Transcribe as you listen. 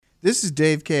This is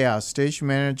Dave Chaos, station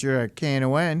manager at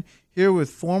KNON, here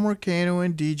with former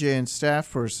KNON DJ and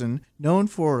staff person known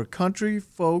for her country,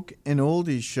 folk, and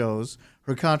oldies shows.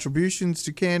 Her contributions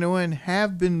to KNON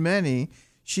have been many.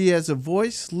 She has a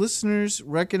voice listeners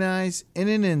recognize in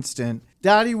an instant.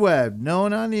 Dottie Webb,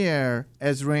 known on the air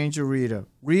as Ranger Rita.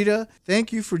 Rita,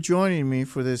 thank you for joining me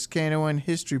for this KNON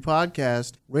History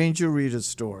podcast, Ranger Rita's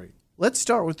Story. Let's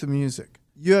start with the music.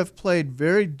 You have played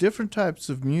very different types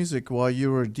of music while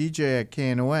you were a DJ at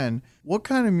KNON. What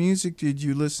kind of music did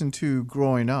you listen to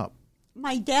growing up?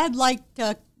 My dad liked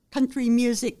country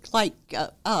music like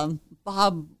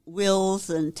Bob Wills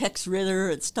and Tex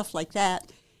Ritter and stuff like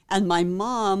that. And my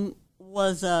mom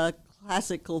was a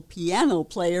classical piano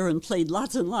player and played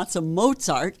lots and lots of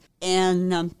Mozart.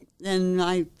 And then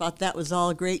I thought that was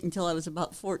all great until I was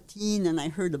about 14, and I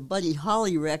heard a Buddy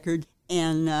Holly record,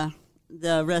 and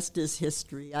the rest is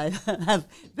history. I have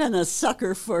been a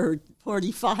sucker for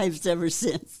 45s ever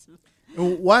since.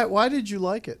 Why did you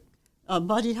like it?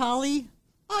 Buddy Holly?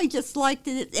 I just liked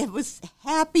it. It was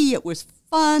happy. It was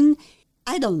fun.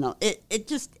 I don't know.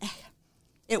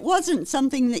 It wasn't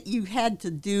something that you had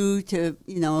to do to,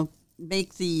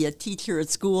 make the teacher at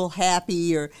school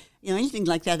happy or, anything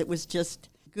like that. It was just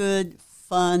good,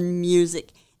 fun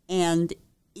music. And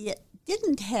it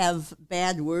didn't have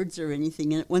bad words or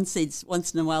anything in it. Once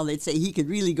in a while they'd say he could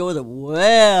really go to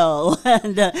well,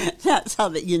 and that's how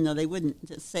they wouldn't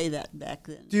just say that back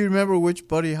then. Do you remember which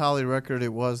Buddy Holly record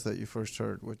it was that you first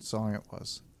heard? Which song it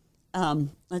was?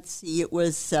 Let's see. It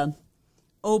was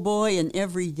Oh Boy and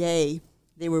Every Day.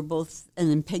 They were both, and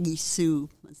then Peggy Sue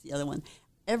was the other one.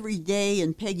 Every Day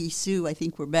and Peggy Sue, I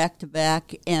think, were back to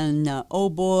back, and Oh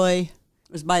Boy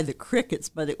was by the Crickets,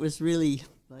 but it was really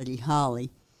Buddy Holly.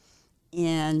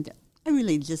 And I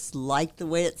really just liked the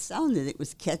way it sounded. It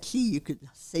was catchy. You could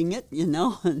sing it,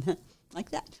 and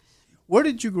like that. Where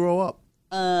did you grow up?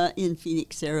 In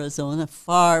Phoenix, Arizona,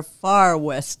 far, far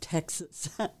west Texas.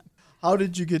 How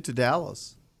did you get to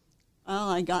Dallas? Well,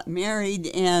 I got married,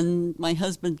 and my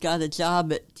husband got a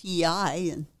job at TI,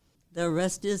 and the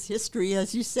rest is history,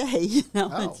 as you say. It's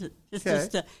okay.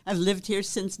 just I've lived here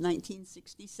since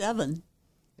 1967.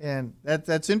 And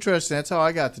that's interesting. That's how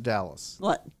I got to Dallas.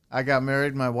 What? I got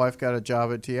married. My wife got a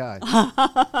job at TI.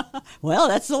 Well,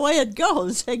 that's the way it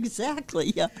goes.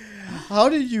 Exactly. Yeah. How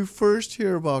did you first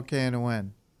hear about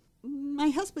KNON? My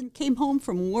husband came home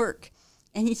from work,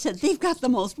 and he said, they've got the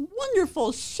most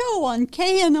wonderful show on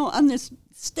KNON, on this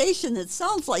station. It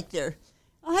sounds like they're,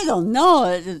 I don't know,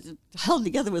 it's held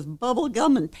together with bubble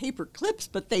gum and paper clips,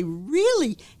 but they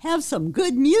really have some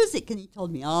good music. And he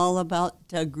told me all about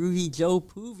Groovy Joe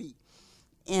Poovey.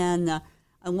 And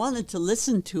I wanted to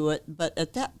listen to it, but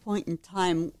at that point in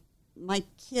time,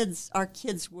 our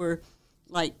kids were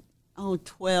like,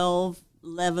 12,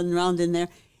 11, around in there,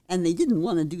 and they didn't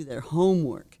want to do their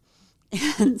homework.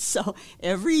 And so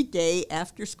every day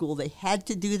after school, they had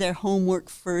to do their homework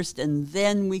first, and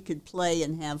then we could play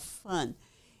and have fun.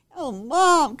 Oh,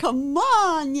 Mom, come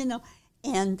on,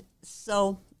 And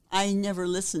so I never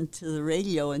listened to the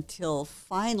radio until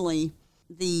finally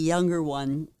the younger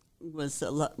one was a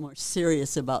lot more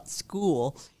serious about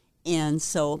school. And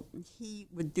so he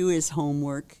would do his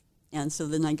homework, and so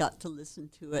then I got to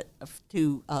listen to it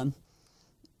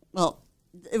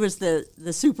it was the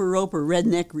Super Roper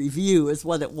Redneck Review is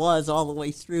what it was all the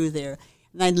way through there.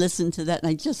 And I'd listen to that, and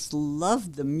I just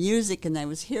loved the music, and I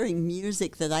was hearing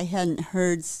music that I hadn't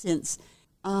heard since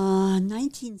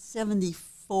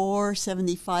 1974,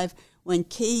 75, when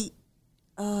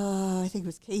I think it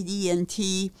was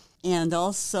KDNT, and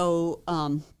also,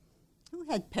 who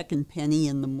had Peck and Penny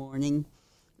in the morning?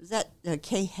 Was that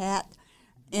K-Hat?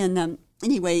 And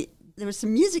anyway, there was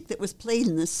some music that was played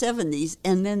in the 70s,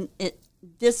 and then it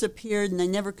disappeared, and I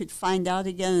never could find out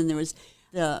again. And there was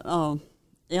the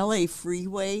L.A.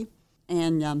 Freeway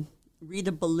and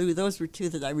Rita Ballou. Those were two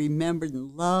that I remembered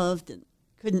and loved and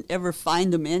couldn't ever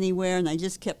find them anywhere. And I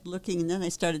just kept looking, and then I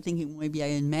started thinking, maybe I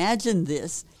imagined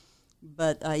this,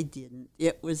 but I didn't.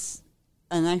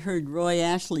 And I heard Roy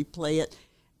Ashley play it,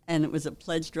 and it was a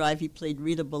pledge drive. He played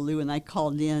Rita Ballou, and I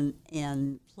called in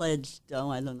and pledged,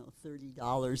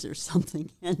 $30 or something.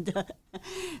 And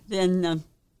then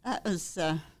that was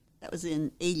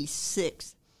in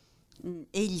 86. In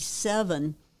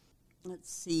 87, let's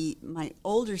see, my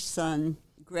older son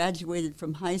graduated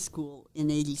from high school in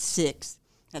 86.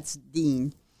 That's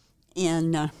Dean.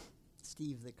 And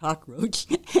Steve the Cockroach.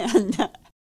 And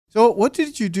so what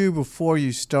did you do before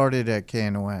you started at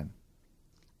KNON?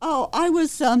 Oh, I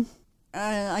was,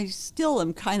 I still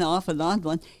am kind of off and on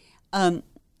one,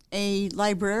 a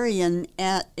librarian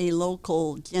at a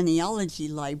local genealogy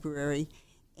library.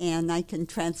 and I can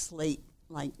translate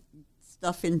like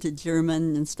stuff into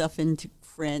German and stuff into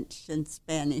French and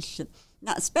Spanish.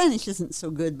 Not Spanish isn't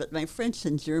so good, but my French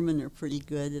and German are pretty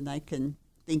good, and I can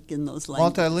think in those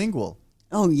languages. Multilingual.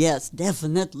 Oh yes,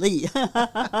 definitely.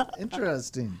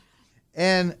 Interesting.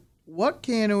 And what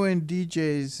KNON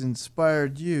DJs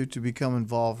inspired you to become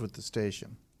involved with the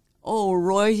station? Oh,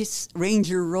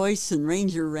 Ranger Royce and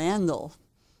Ranger Randall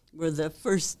were the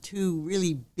first two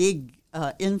really big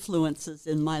influences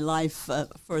in my life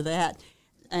for that.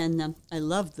 And I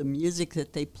loved the music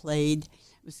that they played.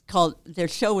 Their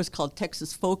show was called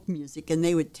Texas Folk Music, and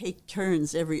they would take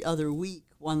turns every other week.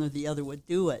 One or the other would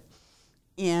do it.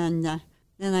 And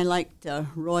then I liked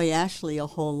Roy Ashley a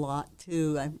whole lot,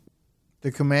 too.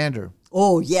 The commander.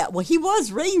 Oh, yeah. Well, he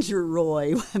was Ranger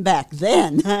Roy back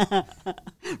then.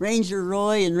 Ranger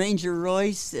Roy and Ranger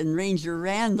Royce and Ranger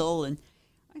Randall. And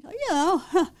I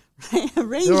thought,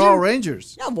 Ranger. They're all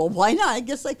Rangers. Yeah, well, why not? I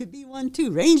guess I could be one,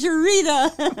 too. Ranger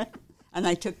Rita. And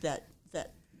I took that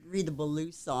Rita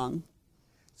Ballou song.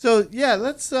 So, yeah,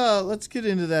 let's get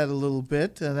into that a little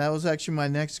bit. That was actually my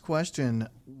next question.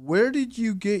 Where did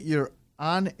you get your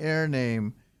on-air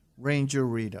name, Ranger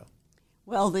Rita?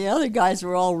 Well, the other guys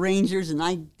were all Rangers, and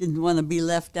I didn't want to be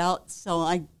left out,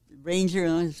 so Ranger,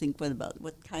 and I think,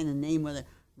 what kind of name was it?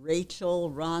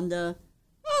 Rachel, Rhonda.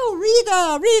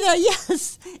 Oh, Rita,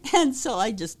 yes. And so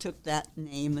I just took that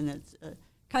name, and it's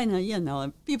kind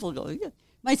of, people go, yeah.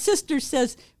 My sister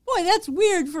says, boy, that's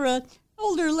weird for an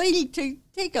older lady to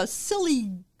take a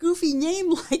silly, goofy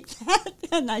name like that.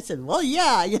 And I said, well,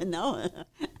 yeah,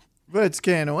 But it's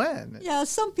KNON. Yeah,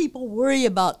 some people worry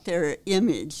about their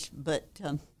image, but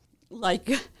like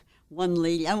one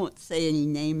lady, I won't say any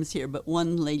names here, but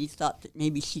one lady thought that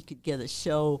maybe she could get a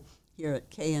show here at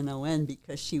KNON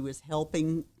because she was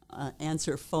helping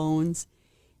answer phones.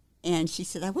 And she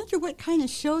said, I wonder what kind of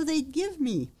show they'd give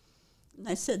me. And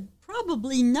I said,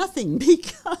 probably nothing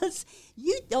because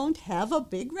you don't have a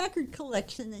big record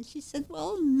collection. And she said,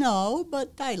 well, no,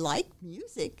 but I like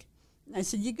music. And I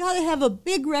said, you got to have a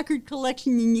big record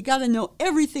collection, and you got to know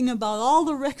everything about all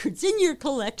the records in your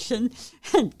collection,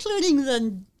 including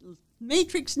the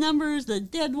matrix numbers, the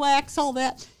dead wax, all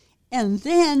that. And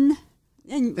then...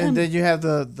 And then you have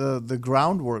the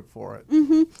groundwork for it.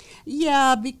 Mm-hmm.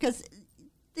 Yeah, because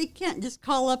they can't just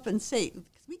call up and say,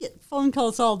 because we get phone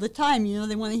calls all the time,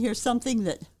 they want to hear something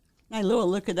that, I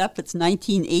look it up, it's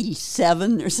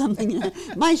 1987 or something.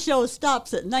 My show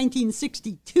stops at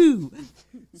 1962.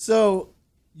 So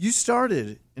you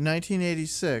started in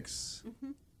 1986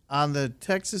 on the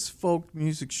Texas Folk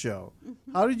Music Show.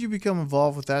 How did you become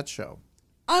involved with that show?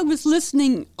 I was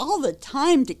listening all the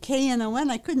time to KNON.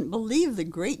 I couldn't believe the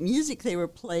great music they were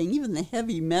playing. Even the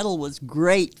heavy metal was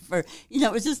great.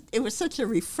 It was such a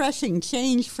refreshing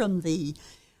change from the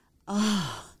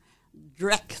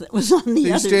dreck that was on the other.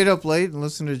 You stayed up late and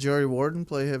listened to Jerry Warden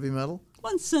play heavy metal?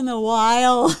 Once in a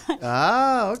while.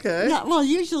 Okay. Yeah, well,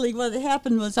 usually what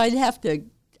happened was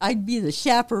I'd be the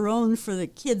chaperone for the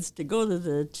kids to go to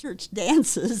the church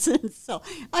dances. And so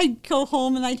I'd go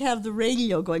home and I'd have the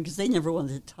radio going because they never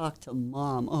wanted to talk to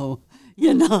Mom.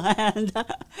 And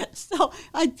so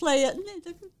I'd play it.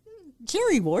 And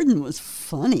Jerry Warden was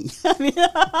funny.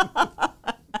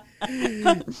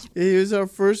 He was our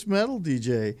first metal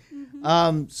DJ.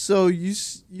 So you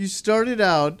started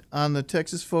out on the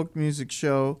Texas Folk Music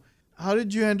Show. How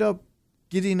did you end up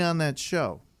getting on that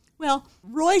show? Well,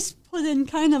 Royce put in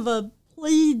kind of a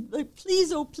plea, like,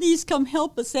 please come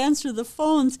help us answer the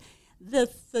phones. The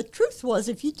truth was,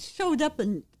 if you showed up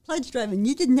in pledge drive and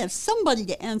you didn't have somebody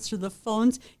to answer the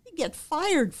phones, you'd get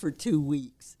fired for 2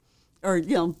 weeks or,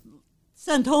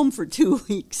 sent home for 2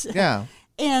 weeks. Yeah.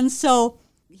 And so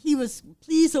he was,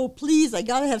 please, I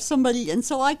got to have somebody. And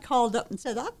so I called up and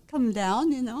said, I'll come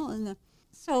down, And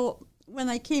so when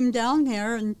I came down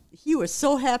there, and he was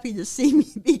so happy to see me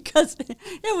because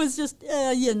it was just,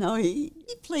 he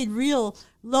played real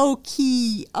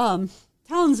low-key.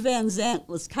 Townes Van Zandt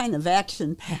was kind of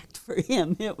action-packed for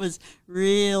him. It was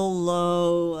real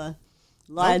low,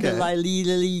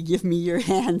 lie-de-lie-lee-lee, give me your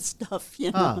hand stuff,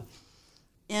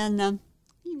 And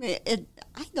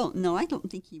I don't know. I don't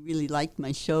think he really liked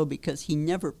my show because he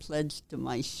never pledged to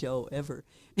my show ever.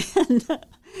 And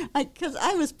because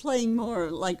I was playing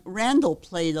more like Randall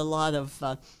played a lot of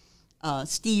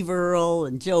Steve Earle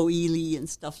and Joe Ely and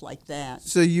stuff like that.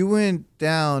 So you went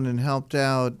down and helped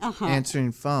out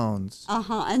answering phones.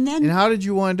 And how did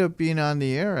you wind up being on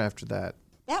the air after that?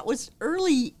 That was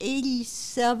early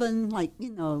 87, what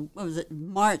was it?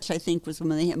 March, I think, was when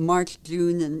they had March,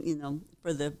 June, and,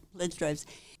 for the pledge drives.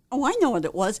 Oh, I know what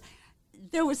it was.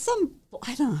 there was some,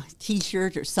 I don't know,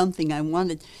 T-shirt or something I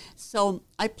wanted. So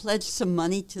I pledged some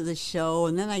money to the show,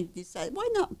 and then I decided, why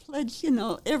not pledge,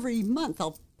 every month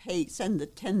I'll send the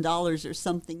 $10 or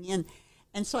something in.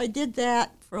 And so I did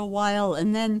that for a while,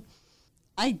 and then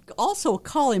I'd also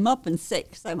call him up and say,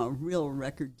 because I'm a real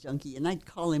record junkie, and I'd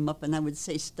call him up and I would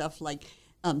say stuff like,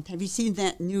 have you seen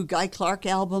that new Guy Clark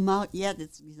album out yet?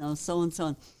 It's,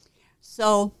 so-and-so.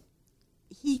 So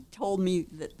he told me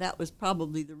that was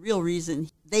probably the real reason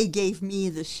they gave me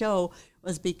the show,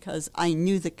 was because I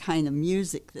knew the kind of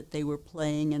music that they were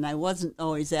playing, and I wasn't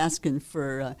always asking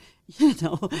for,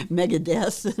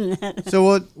 Megadeth.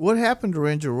 So what happened to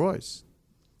Ranger Royce?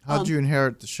 How did you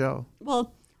inherit the show?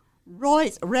 Well,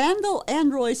 Randall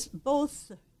and Royce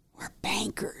both were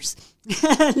bankers.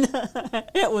 And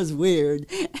it was weird.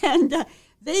 And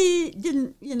they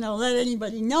didn't, let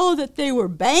anybody know that they were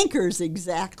bankers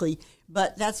exactly,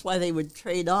 but that's why they would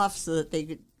trade off so that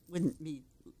they wouldn't be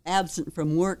absent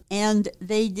from work. And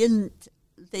they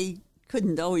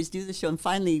couldn't always do the show. And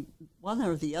finally, one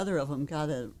or the other of them got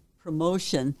a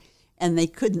promotion, and they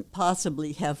couldn't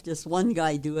possibly have just one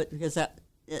guy do it because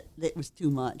it was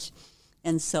too much.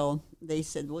 And so they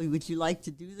said, well, would you like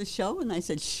to do the show? And I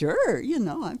said, sure,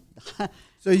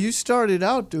 So you started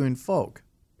out doing folk.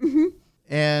 Mm-hmm.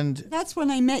 And that's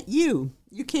when I met you.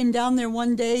 You came down there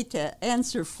one day to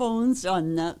answer phones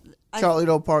on... Charlie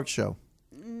Doe Park show.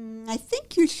 I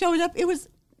think you showed up. You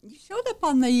showed up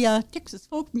on the Texas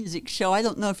Folk Music Show. I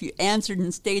don't know if you answered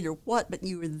and stayed or what, but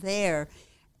you were there.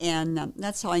 And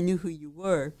that's how I knew who you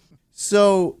were.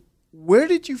 So where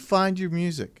did you find your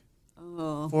music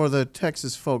for the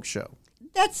Texas Folk Show?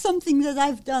 That's something that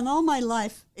I've done all my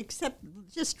life, except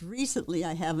just recently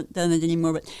I haven't done it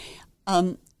anymore.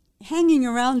 But hanging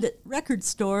around at record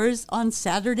stores on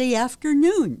Saturday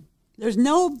afternoon. There's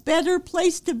no better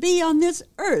place to be on this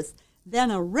earth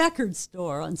than a record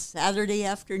store on Saturday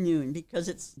afternoon, because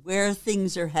it's where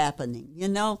things are happening,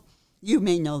 You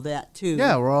may know that, too.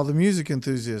 Yeah, where all the music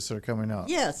enthusiasts are coming out.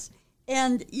 Yes,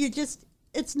 and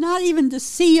it's not even to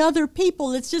see other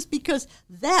people. It's just because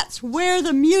that's where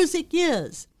the music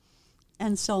is.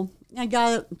 And so I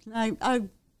got it.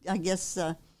 I guess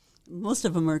most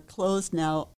of them are closed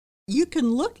now. You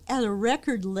can look at a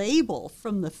record label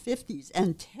from the 50s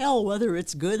and tell whether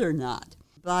it's good or not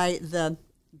by the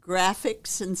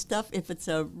graphics and stuff. If it's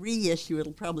a reissue,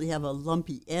 it'll probably have a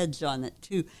lumpy edge on it,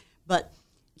 too. But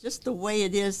just the way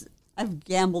it is, I've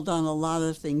gambled on a lot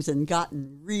of things and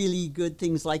gotten really good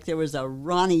things. Like there was a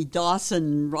Ronnie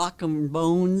Dawson Rock 'em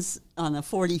Bones on a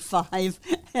 45.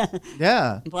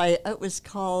 Yeah. It was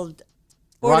called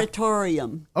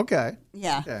Auditorium. Okay.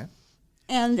 Yeah. Okay.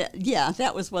 And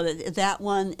that was that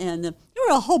one. And there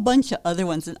were a whole bunch of other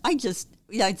ones. And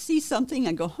I'd see something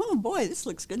and go, oh boy, this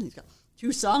looks good. And he's got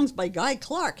 2 songs by Guy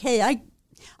Clark. Hey,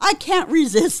 I can't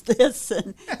resist this.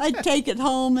 And I'd take it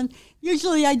home, and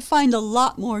usually I'd find a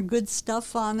lot more good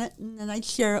stuff on it, and then I'd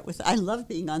share it I love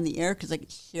being on the air because I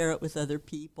could share it with other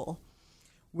people.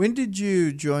 When did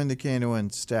you join the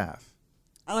KNON staff?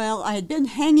 Well, I had been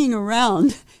hanging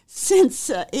around since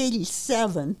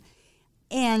 87,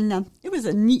 and it was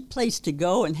a neat place to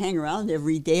go and hang around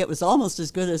every day. It was almost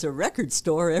as good as a record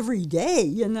store every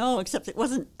day, except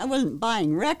I wasn't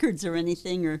buying records or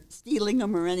anything or stealing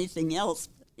them or anything else.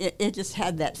 It just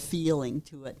had that feeling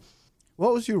to it.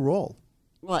 What was your role?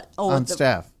 What? On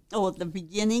staff? At the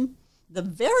beginning? The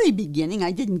very beginning,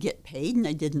 I didn't get paid, and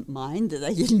I didn't mind that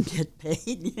I didn't get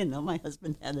paid. My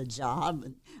husband had a job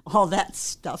and all that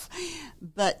stuff.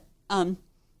 But I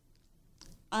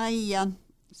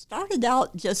started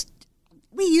out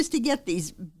we used to get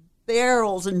these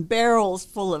barrels and barrels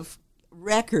full of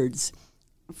records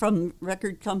from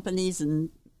record companies and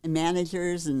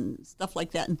managers and stuff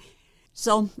like that. And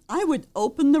so I would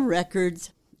open the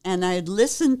records, and I'd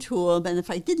listen to them, and if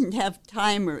I didn't have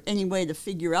time or any way to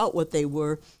figure out what they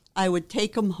were, I would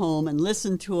take them home and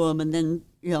listen to them, and then,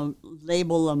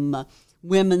 label them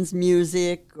women's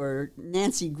music or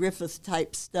Nancy Griffith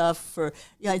type stuff. Or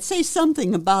I'd say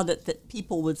something about it that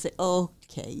people would say, oh,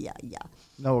 okay, yeah.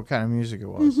 Know what kind of music it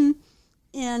was. Mm-hmm.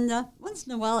 And once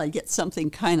in a while I'd get something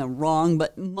kind of wrong,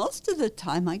 but most of the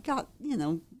time I got,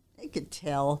 they could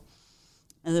tell.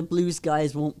 And the blues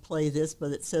guys won't play this,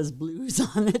 but it says blues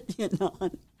on it,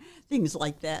 and things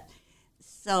like that.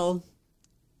 So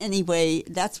anyway,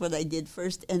 that's what I did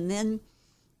first. And then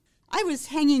I was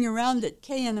hanging around at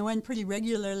KNON pretty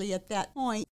regularly at that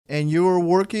point. And you were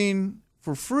working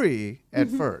for free at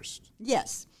first.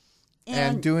 Yes.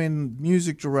 And doing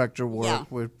music director work Yeah.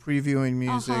 with previewing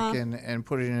music Uh-huh. and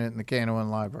putting it in the KNON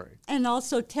library. And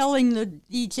also telling the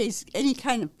DJs any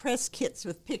kind of press kits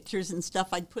with pictures and stuff,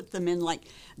 I'd put them in, like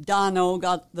Dono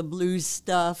got the blues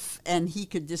stuff, and he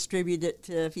could distribute it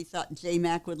to, if he thought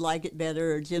J-Mac would like it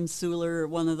better, or Jim Suler, or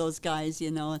one of those guys,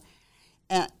 you know.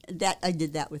 That I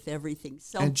did that with everything.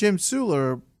 So And Jim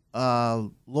Suler,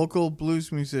 local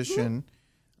blues musician,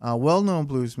 well-known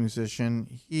blues musician,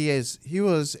 he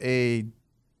was a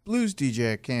blues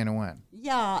DJ at KNON.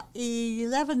 yeah,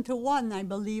 11 to 1, I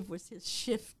believe, was his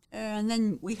shift. And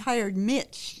then we hired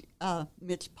Mitch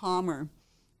Palmer,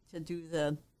 to do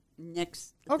the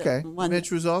next Okay, the one.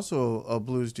 Mitch was also a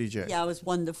blues DJ. Yeah, it was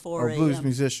 1 to 4 or blues a.m.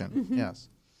 musician. Yes.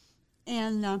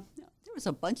 And there was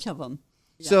a bunch of them.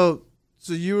 So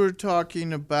you were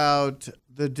talking about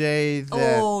the day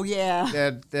that Oh,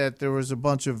 yeah. that there was a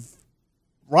bunch of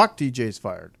rock DJs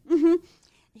fired.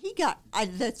 He got,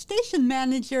 the station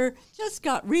manager just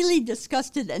got really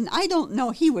disgusted, and I don't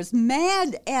know, he was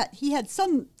mad he had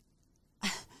some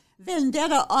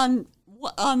vendetta on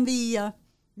the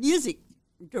music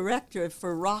director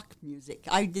for rock music.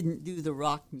 I didn't do the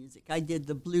rock music. I did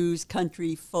the blues,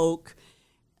 country, folk,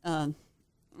 all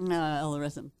the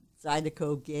rest of them,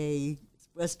 Zydeco, gay,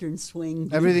 western swing.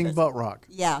 Everything but rock.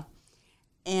 Yeah.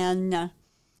 And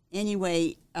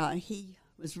anyway, he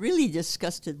was really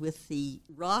disgusted with the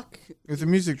rock. He was the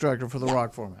music director for the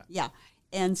rock format. Yeah.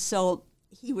 And so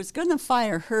he was going to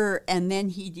fire her, and then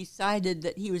he decided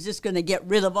that he was just going to get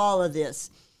rid of all of this.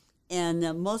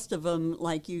 And most of them,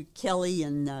 like you, Kelly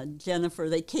and Jennifer,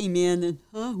 they came in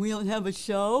and, we don't have a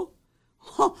show?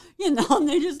 You know, and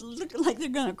they just look like they're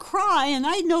going to cry, and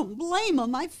I don't blame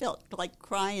them. I felt like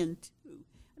crying, too.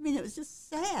 I mean, it was just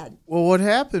sad. Well, what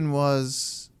happened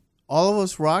was all of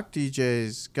us rock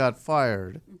DJs got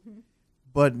fired,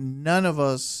 but none of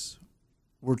us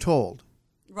were told.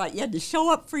 Right, you had to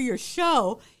show up for your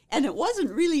show, and it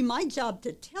wasn't really my job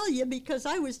to tell you because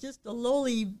I was just a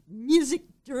lowly music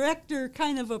director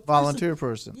kind of a person. Volunteer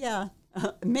person. Yeah,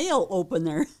 mail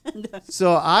opener.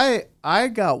 So I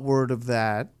got word of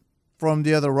that from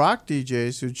the other rock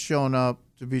DJs who'd shown up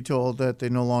to be told that they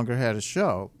no longer had a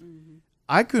show.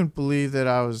 I couldn't believe that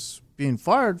I was being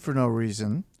fired for no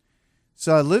reason.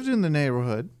 So I lived in the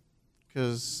neighborhood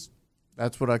because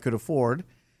that's what I could afford.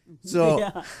 So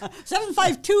Yeah.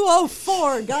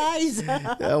 75204, guys.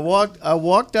 I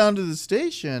walked down to the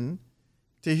station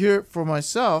to hear it for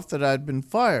myself that I'd been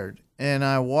fired. And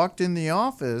I walked in the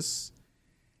office,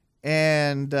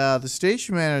 and the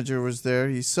station manager was there.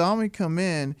 He saw me come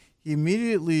in. He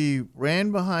immediately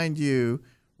ran behind you,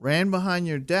 ran behind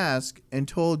your desk, and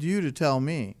told you to tell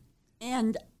me.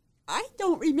 And I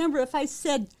don't remember if I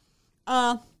said,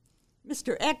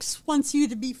 Mr. X wants you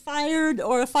to be fired,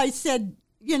 or if I said,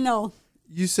 you know.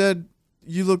 You said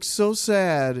you looked so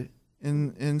sad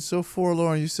and so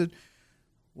forlorn. You said,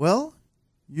 well,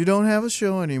 you don't have a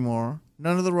show anymore.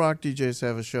 None of the rock DJs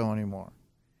have a show anymore.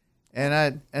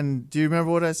 And do you remember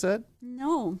what I said?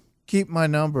 No. Keep my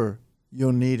number.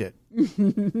 You'll need it.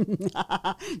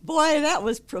 Boy, that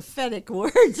was prophetic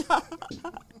words.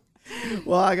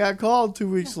 Well, I got called 2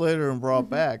 weeks later and brought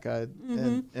back.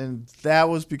 And that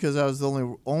was because I was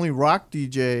the only rock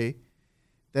DJ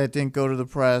that didn't go to the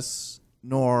press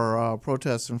nor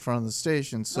protest in front of the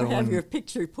station. So Or have your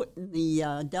picture put in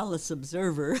the Dallas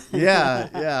Observer.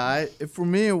 yeah. For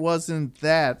me, it wasn't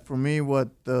that. For me, what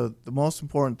the most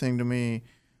important thing to me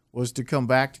was to come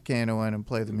back to KNON and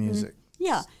play the music.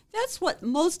 Yeah, that's what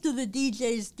most of the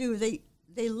DJs do.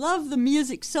 They love the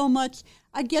music so much.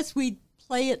 I guess we'd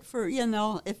play it for, you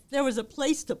know, if there was a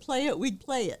place to play it, we'd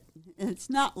play it. And it's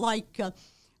not like,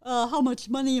 how much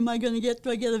money am I going to get?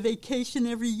 Do I get a vacation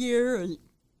every year?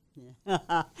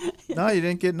 No, you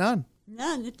didn't get none.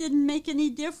 None. It didn't make any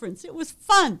difference. It was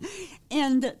fun.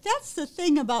 And that's the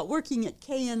thing about working at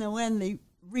KNON. The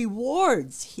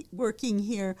rewards working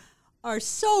here are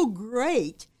so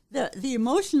great. The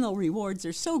emotional rewards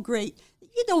are so great that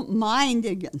you don't mind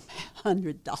again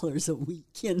 $100 a week,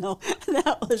 you know.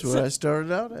 That's what I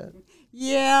started out at.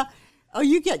 Yeah. Oh,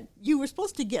 you were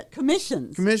supposed to get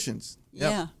commissions. Commissions.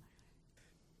 Yep. Yeah.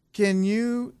 Can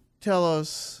you tell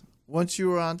us, once you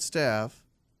were on staff,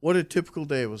 what a typical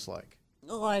day was like?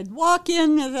 Oh, I'd walk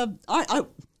in. We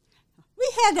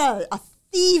had a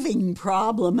thieving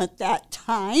problem at that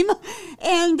time,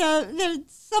 and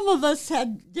some of us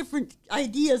had different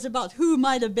ideas about who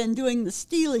might have been doing the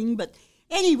stealing. But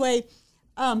anyway,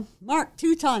 Mark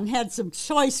Touton had some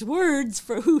choice words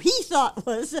for who he thought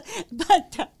was.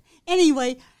 But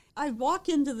anyway, I'd walk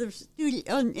into the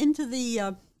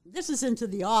studio, this is into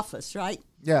the office, right?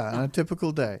 Yeah, on a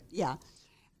typical day. Yeah.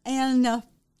 And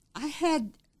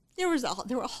there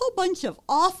were a whole bunch of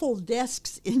awful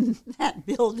desks in that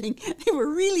building. They were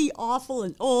really awful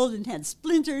and old and had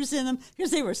splinters in them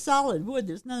because they were solid wood.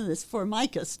 There's none of this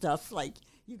Formica stuff like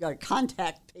you got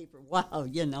contact paper. Wow,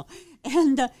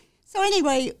 And so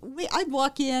anyway, I'd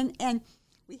walk in and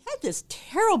we had this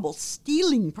terrible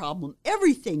stealing problem.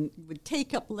 Everything would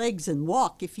take up legs and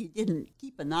walk if you didn't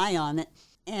keep an eye on it.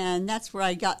 And that's where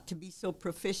I got to be so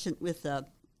proficient with a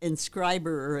inscriber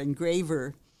or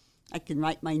engraver. I can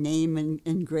write my name and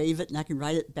engrave it, and I can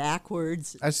write it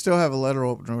backwards. I still have a letter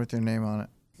opener with your name on it.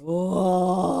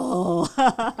 Oh.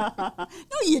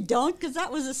 No, you don't, because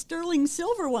that was a sterling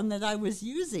silver one that I was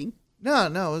using.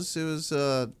 No, it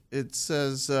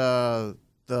says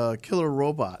the killer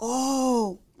robot.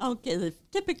 Oh, okay. The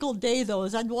typical day, though,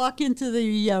 is I'd walk into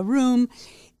the room,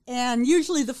 and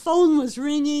usually the phone was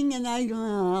ringing, and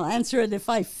I'll answer it if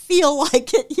I feel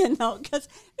like it, because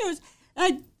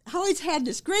I always had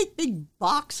this great big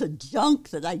box of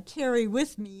junk that I'd carry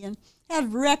with me and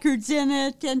have records in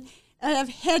it, and I'd have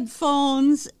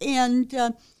headphones and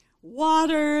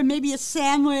water, maybe a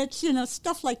sandwich,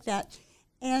 stuff like that.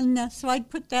 And so I'd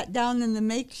put that down in the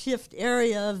makeshift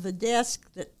area of the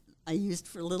desk that I used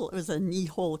for it was a knee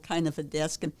hole kind of a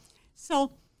desk. And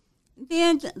so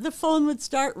then the phone would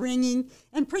start ringing,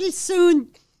 and pretty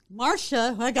soon,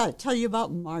 Marcia, I got to tell you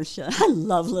about Marcia. I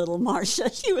love little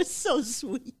Marcia. She was so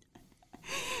sweet.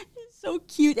 So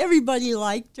cute. Everybody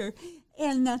liked her.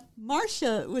 And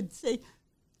Marcia would say,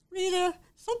 Rita,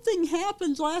 something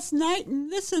happened last night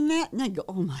and this and that. And I'd go,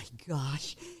 oh, my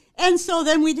gosh. And so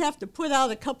then we'd have to put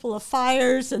out a couple of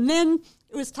fires, and then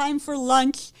it was time for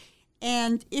lunch.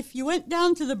 And if you went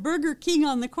down to the Burger King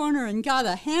on the corner and got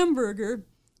a hamburger,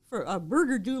 for a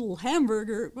Burger Doodle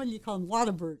hamburger, what do you call them?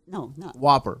 Whataburger? No, not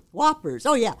Whopper. Whoppers.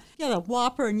 Oh, yeah. Get a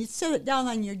Whopper, and you set it down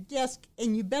on your desk,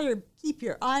 and you better keep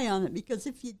your eye on it, because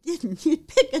if you didn't, you'd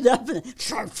pick it up, and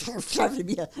it'd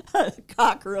be a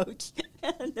cockroach.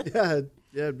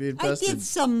 It'd be infested. I did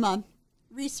some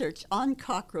research on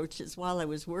cockroaches while I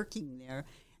was working there,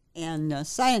 and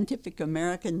Scientific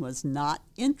American was not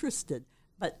interested.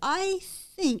 But I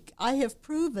think I have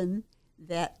proven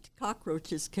that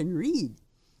cockroaches can read,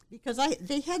 because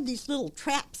they had these little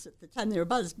traps at the time. They were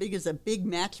about as big as a big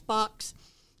matchbox,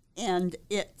 and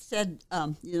it said,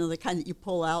 the kind that you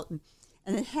pull out, and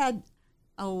it had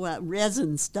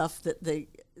resin stuff that the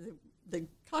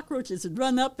cockroaches would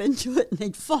run up into it, and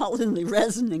they'd fall in the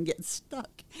resin and get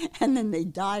stuck, and then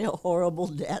they'd die a horrible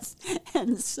death.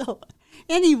 And so,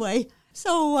 anyway,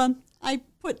 I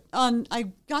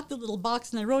got the little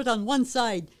box, and I wrote on one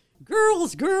side,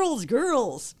 girls, girls,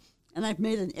 girls. And I've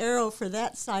made an arrow for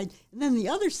that side. And then the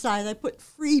other side, I put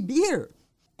free beer.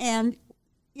 And,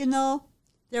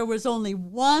 there was only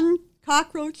one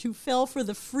cockroach who fell for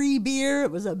the free beer.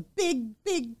 It was a great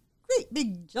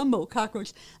big jumbo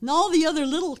cockroach. And all the other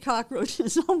little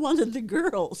cockroaches all wanted the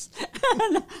girls.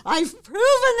 And I've proven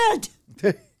it.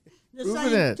 The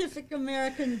Scientific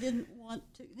American didn't want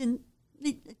to.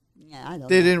 I don't know.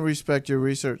 They didn't respect your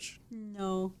research.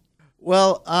 No.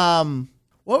 Well,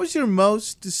 what was your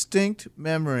most distinct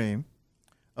memory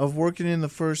of working in the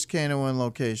first KNON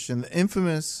location, the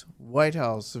infamous White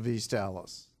House of East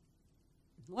Alice?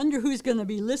 Wonder who's going to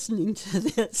be listening to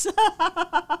this.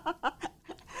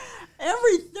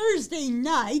 Every Thursday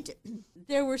night,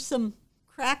 there were some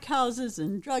crack houses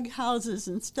and drug houses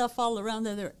and stuff all around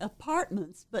their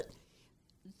apartments, but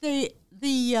the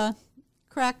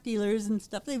crack dealers and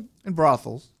stuff. And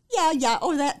brothels. Yeah.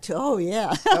 Oh, that too. Oh,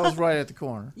 yeah. That was right at the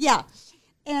corner. Yeah.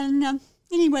 And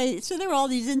anyway, so there were all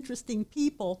these interesting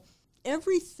people.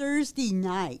 Every Thursday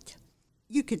night,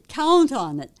 you could count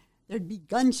on it, there'd be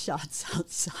gunshots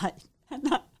outside.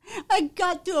 And I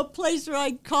got to a place where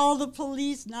I'd call the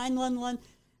police, 911.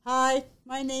 Hi,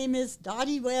 my name is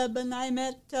Dottie Webb, and I'm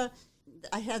at,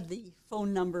 I had the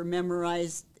phone number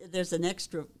memorized. There's an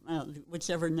extra,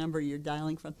 whichever number you're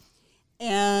dialing from.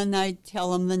 And I'd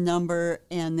tell them the number,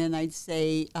 and then I'd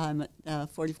say I'm at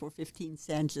 4415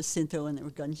 San Jacinto, and there were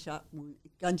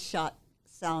gunshot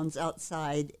sounds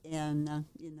outside. And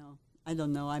I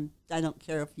don't know. I don't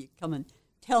care if you come and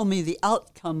tell me the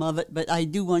outcome of it, but I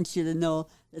do want you to know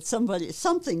that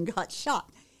something got shot.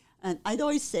 And I'd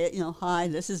always say, hi,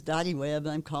 this is Dottie Webb,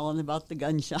 and I'm calling about the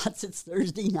gunshots. It's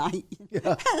Thursday night. Yeah.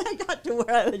 And I got to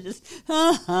where I would just,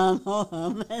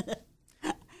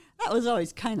 that was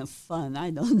always kind of fun.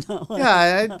 I don't know.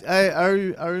 Yeah,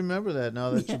 I remember that now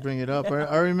that you bring it up.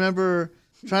 I remember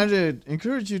trying to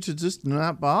encourage you to just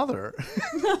not bother.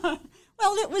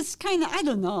 Well, it was kind of, I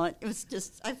don't know. It was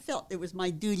just, I felt it was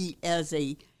my duty as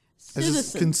a citizen.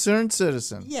 As a concerned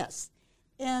citizen. Yes.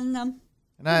 And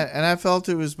I felt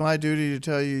it was my duty to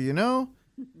tell you,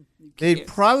 they'd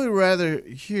probably rather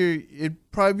hear,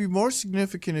 it'd probably be more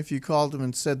significant if you called them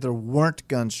and said there weren't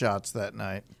gunshots that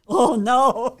night. Oh,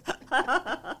 no.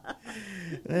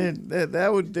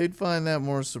 They'd find that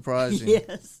more surprising.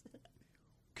 Yes.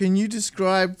 Can you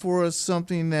describe for us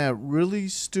something that really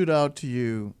stood out to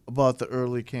you about the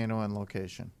early KNON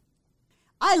location?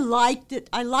 I liked it.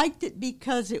 I liked it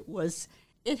because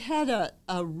it had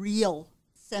a real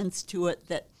sense to it,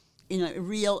 that,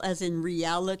 real as in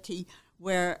reality,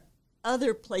 where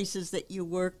other places that you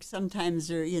work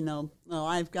sometimes are, well,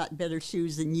 I've got better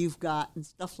shoes than you've got and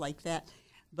stuff like that.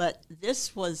 But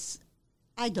this was,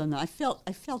 I don't know, I felt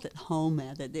at home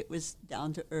at it. It was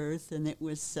down to earth, and it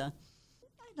was, I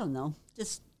don't know,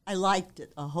 just, I liked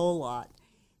it a whole lot.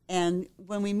 And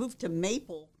when we moved to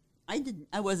Maple,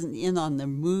 I wasn't in on the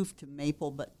move to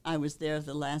Maple, but I was there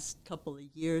the last couple of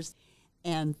years,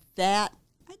 and that,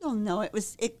 I don't know, it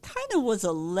kind of was a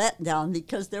letdown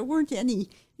because there weren't any,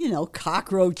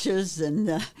 cockroaches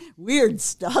and weird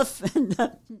stuff, and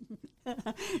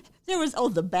there was,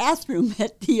 the bathroom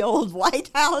at the old White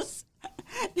House,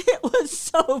 it was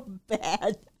so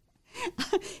bad.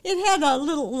 It had a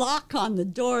little lock on the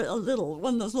door,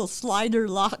 one of those little slider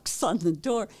locks on the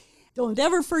door. Don't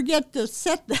ever forget to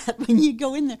set that when you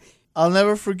go in there. I'll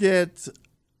never forget,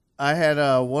 I had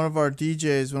one of our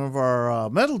DJs, one of our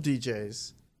metal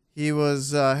DJs. He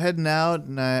was heading out,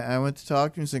 and I went to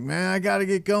talk to him. He's like, man, I got to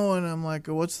get going. I'm like,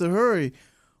 what's the hurry?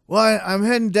 Well, I'm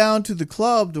heading down to the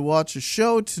club to watch a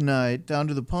show tonight, down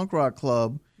to the punk rock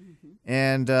club. Mm-hmm.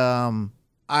 And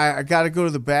I got to go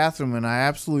to the bathroom, and I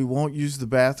absolutely won't use the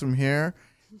bathroom here,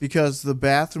 because the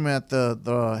bathroom at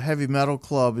the heavy metal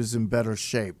club is in better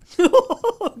shape.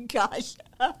 Oh, gosh.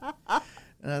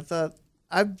 And I thought,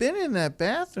 I've been in that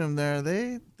bathroom there.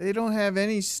 They don't have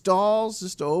any stalls,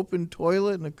 just an open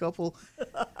toilet and a couple.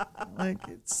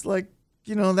 It's like,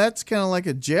 that's kind of like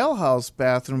a jailhouse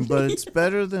bathroom, but it's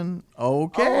better than,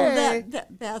 okay. Oh,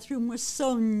 that bathroom was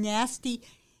so nasty.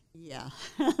 Yeah.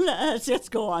 Let's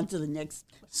go on to the next.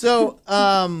 So,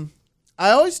 I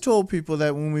always told people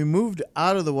that when we moved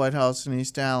out of the White House in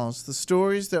East Allis, the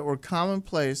stories that were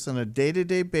commonplace on a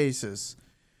day-to-day basis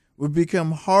would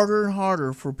become harder and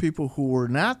harder for people who were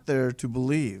not there to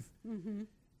believe. Mm-hmm.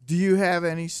 Do you have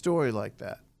any story like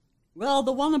that? Well,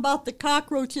 the one about the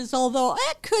cockroaches, although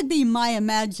that could be my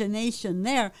imagination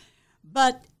there,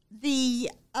 but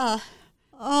the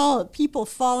people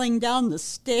falling down the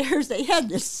stairs, they had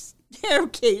this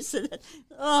staircase,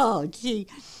 gee.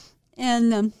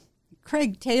 And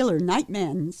Craig Taylor,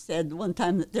 Nightman, said one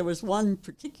time that there was one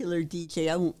particular DJ,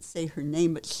 I won't say her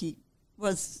name, but she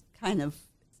was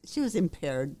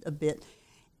impaired a bit.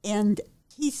 And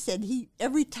he said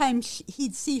every time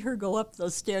he'd see her go up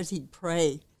those stairs, he'd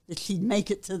pray that she'd make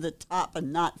it to the top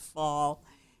and not fall.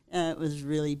 It was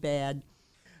really bad.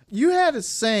 You had a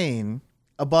saying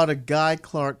about a Guy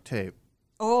Clark tape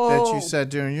that you said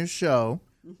during your show.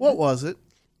 Mm-hmm. What was it?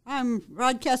 I'm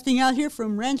broadcasting out here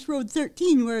from Ranch Road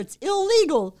 13, where it's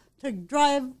illegal to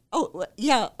drive. Oh,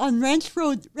 yeah, on Ranch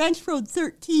Road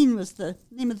 13 was the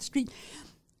name of the street.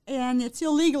 And it's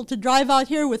illegal to drive out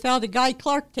here without a Guy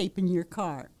Clark tape in your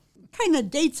car. Kind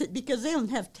of dates it because they don't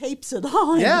have tapes at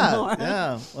all anymore.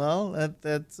 Yeah. Well,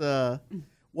 that's.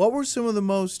 What were some of the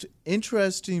most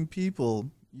interesting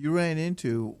people you ran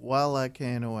into while at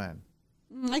KNON?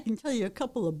 I can tell you a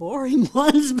couple of boring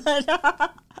ones, but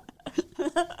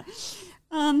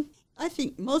I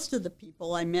think most of the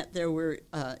people I met there were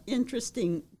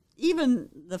interesting. Even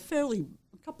a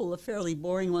couple of fairly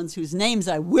boring ones whose names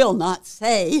I will not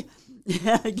say.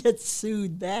 I get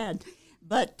sued bad.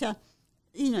 But,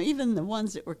 even the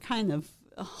ones that were kind of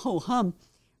ho-hum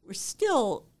were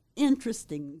still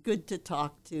interesting, good to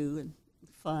talk to, and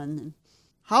fun.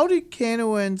 How did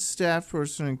KNON staff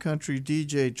person and country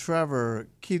DJ Trevor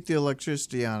keep the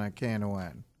electricity on at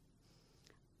KNON?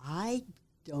 I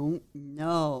don't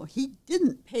know. He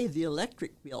didn't pay the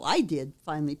electric bill. I did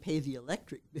finally pay the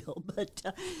electric bill, but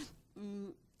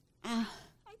I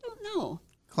don't know.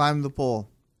 Climbed the pole.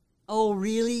 Oh,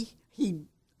 really? He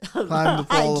climbed the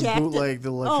pole and bootlegged the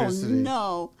electricity. Oh,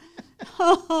 no.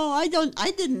 Oh,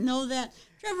 I didn't know that.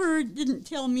 Trevor didn't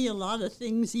tell me a lot of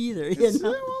things either.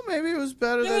 Well, maybe it was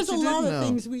better that you didn't know. There's a lot of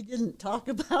things we didn't talk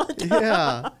about.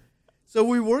 Yeah. So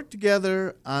we worked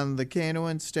together on the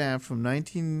KNON staff from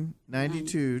 1992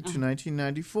 to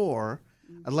 1994.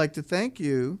 I'd like to thank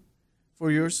you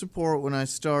for your support when I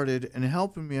started and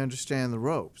helping me understand the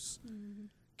ropes. Mm-hmm.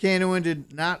 KNON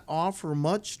did not offer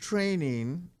much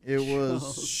training. It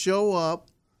was show up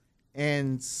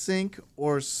and sink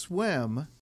or swim.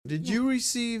 Did you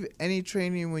receive any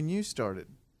training when you started?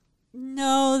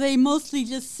 No, they mostly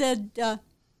just said, they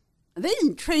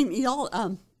didn't train me all.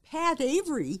 Pat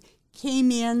Avery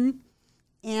came in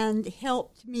and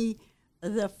helped me.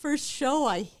 The first show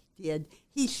I did,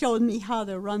 he showed me how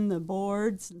to run the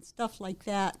boards and stuff like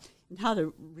that, and how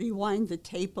to rewind the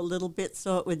tape a little bit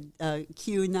so it would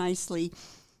cue nicely.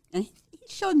 And he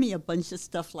showed me a bunch of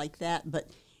stuff like that, but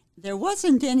there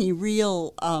wasn't any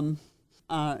real,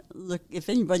 look, if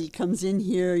anybody comes in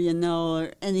here,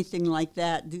 or anything like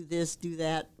that, do this, do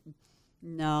that.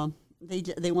 No,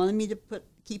 they wanted me to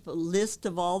keep a list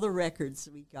of all the records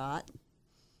we got.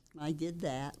 I did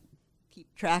that.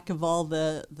 Keep track of all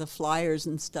the flyers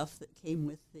and stuff that came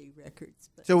with the records.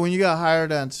 But So when you got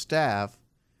hired on staff,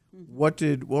 what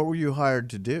were you hired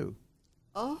to do?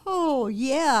 oh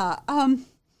yeah,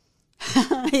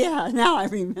 yeah. Now I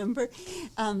remember.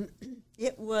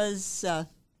 It was I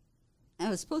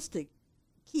was supposed to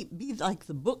be like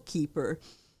the bookkeeper,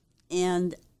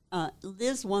 and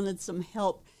Liz wanted some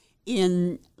help.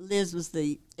 Liz was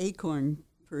the Acorn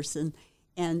person,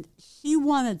 and she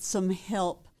wanted some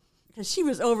help because she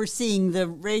was overseeing the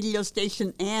radio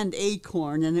station and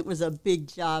Acorn, and it was a big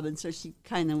job, and so she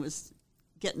kind of was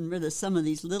getting rid of some of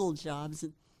these little jobs.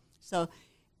 And so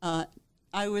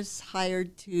I was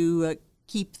hired to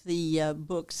keep the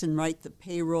books and write the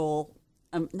payroll,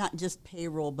 not just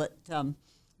payroll, but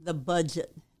the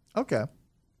budget. Okay.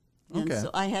 And Okay. so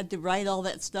I had to write all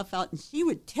that stuff out, and she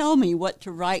would tell me what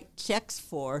to write checks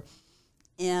for,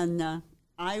 and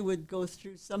I would go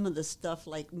through some of the stuff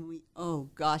like the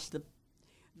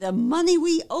money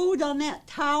we owed on that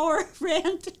tower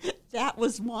rent, that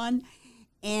was one,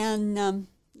 and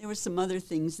there were some other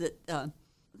things that there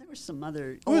were some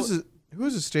other. Who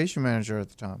was the station manager at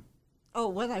the time? Oh,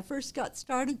 when I first got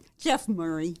started, Jeff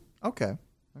Murray, Okay.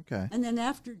 and then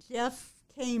after Jeff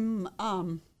came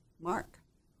Mark.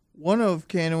 One of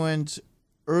KNON's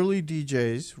early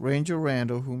DJs, Ranger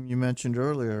Randall, whom you mentioned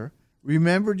earlier,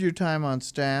 remembered your time on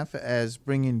staff as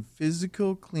bringing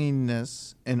physical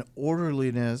cleanness and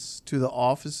orderliness to the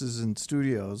offices and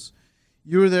studios.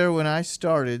 You were there when I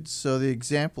started, so the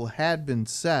example had been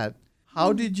set.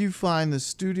 How did you find the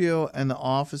studio and the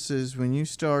offices when you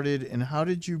started, and how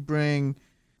did you bring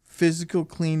physical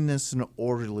cleanness and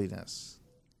orderliness?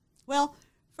 Well,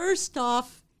 first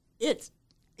off, it's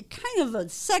kind of a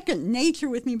second nature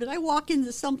with me, but I walk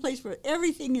into some place where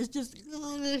everything is just,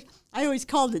 I always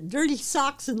called it dirty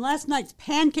socks and last night's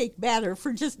pancake batter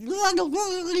for just,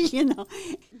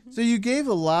 So you gave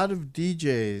a lot of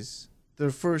DJs their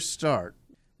first start.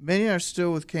 Many are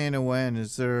still with KNON.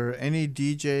 Is there any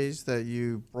DJs that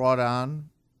you brought on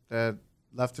that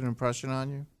left an impression on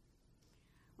you?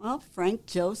 Well, Frank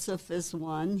Joseph is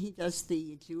one. He does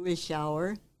the Jewish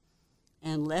Hour.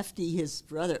 And Lefty, his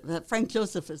brother, Frank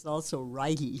Joseph is also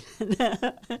righty.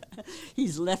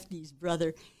 He's Lefty's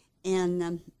brother.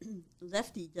 And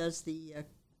Lefty does the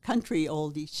country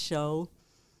oldies show.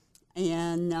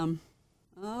 And,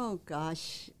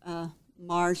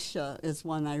 Marcia is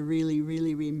one I really,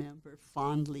 really remember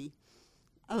fondly.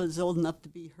 I was old enough to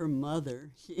be her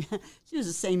mother. She was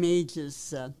the same age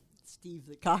as Steve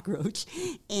the Cockroach.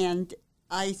 And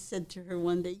I said to her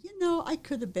one day, I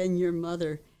could have been your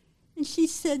mother. And she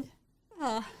said,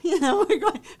 we're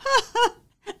going,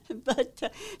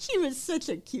 but she was such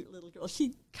a cute little girl.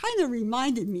 She kind of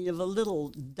reminded me of a little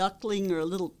duckling or a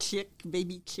little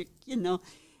baby chick,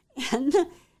 And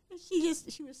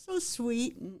she was so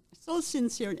sweet and so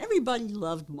sincere. And everybody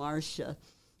loved Marcia,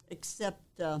 except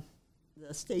the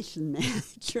station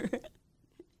manager.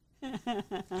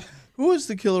 Who was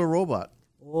the killer robot?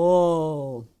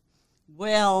 Oh,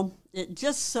 well, it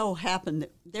just so happened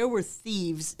that there were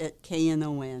thieves at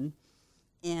KNON,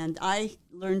 and I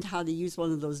learned how to use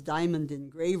one of those diamond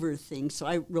engraver things, so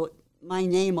I wrote my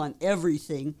name on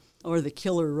everything, or the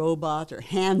killer robot, or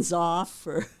hands off,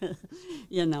 or,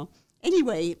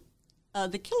 Anyway,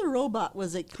 the killer robot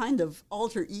was a kind of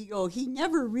alter ego. He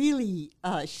never really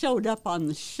showed up on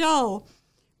the show,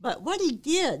 but what he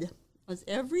did was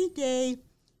every day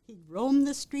he'd roam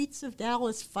the streets of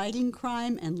Dallas fighting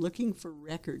crime and looking for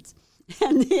records.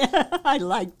 And I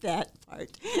liked that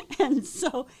part. And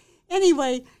so,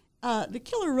 anyway, the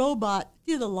killer robot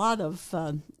did a lot of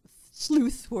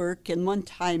sleuth work. And one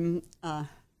time,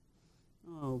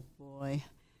 oh boy,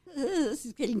 this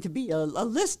is getting to be a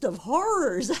list of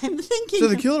horrors. I'm thinking. So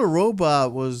the killer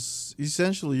robot was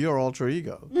essentially your alter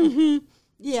ego. Mm-hmm.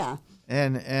 Yeah.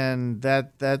 And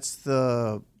that's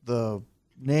the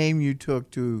name you took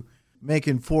to make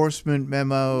enforcement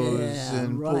memos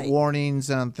and put warnings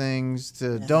on things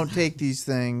to don't take these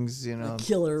things, The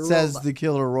killer says robot. The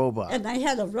killer robot. And I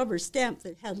had a rubber stamp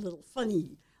that had little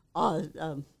funny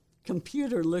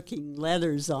computer-looking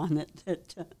letters on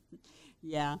it.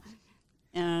 Yeah,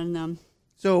 and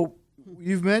So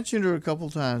you've mentioned her a couple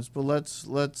times, but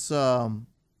let's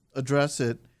address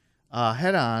it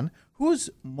head on. Who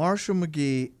is Marcia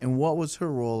McGee, and what was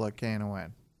her role at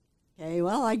KNON? okay,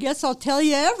 well, I guess I'll tell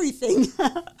you everything.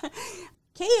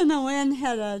 KNON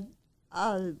had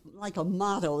a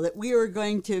motto that we were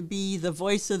going to be the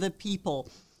voice of the people,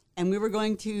 and we were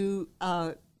going to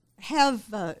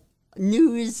have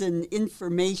news and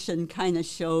information kind of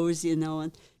shows,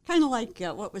 and kind of like,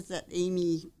 what was that,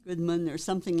 Amy Goodman or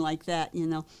something like that,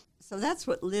 So that's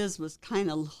what Liz was kind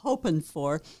of hoping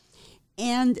for.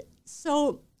 And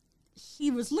so she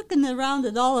was looking around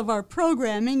at all of our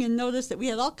programming and noticed that we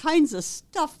had all kinds of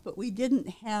stuff, but we didn't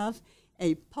have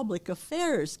a public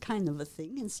affairs kind of a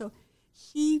thing. And so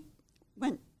she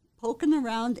went poking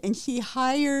around, and she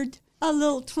hired a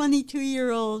little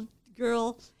 22-year-old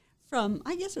girl from,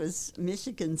 I guess it was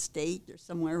Michigan State or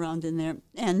somewhere around in there,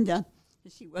 and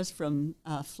she was from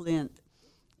Flint.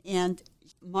 And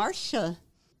Marcia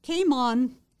came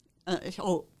on.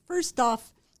 First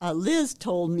off, Liz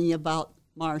told me about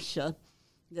Marcia,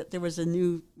 that there was a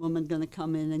new woman going to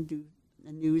come in and do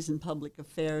the news and public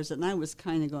affairs, and I was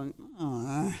kind of going,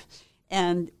 oh.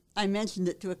 And I mentioned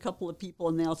it to a couple of people,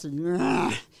 and they all said,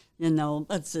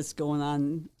 what's this going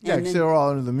on? Yeah, because they were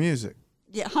all into the music.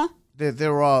 Yeah, huh? They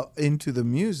were all into the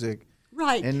music.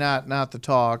 Right. And not the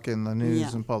talk and the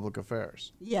news and public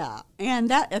affairs. Yeah.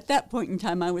 And at that point in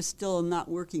time, I was still not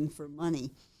working for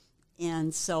money.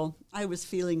 And so I was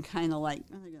feeling kind of like,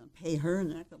 they're going to pay her and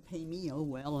they're not going to pay me. Oh,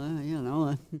 well,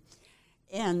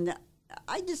 And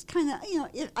I just kind of,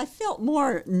 I felt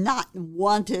more not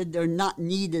wanted or not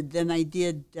needed than I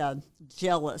did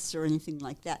jealous or anything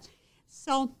like that.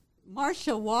 So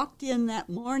Marcia walked in that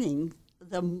morning,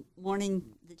 the morning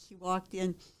that she walked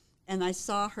in, and I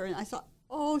saw her, and I thought,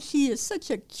 oh, she is such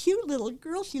a cute little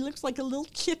girl. She looks like a little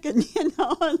chicken,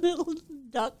 a little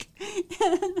duck.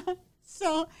 And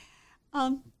so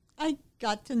I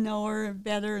got to know her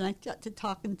better, and I got to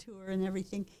talking to her and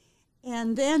everything.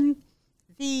 And then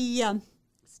the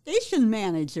station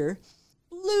manager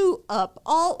blew up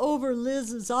all over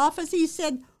Liz's office. He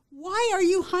said, why are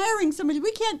you hiring somebody?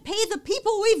 We can't pay the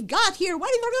people we've got here.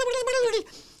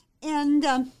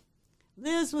 And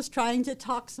Liz was trying to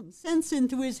talk some sense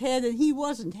into his head, and he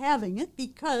wasn't having it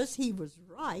because he was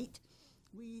right.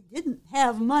 We didn't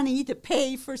have money to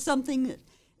pay for something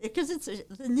because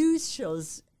the news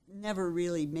shows never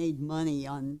really made money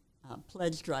on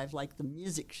Pledge Drive like the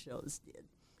music shows did.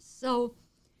 So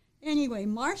anyway,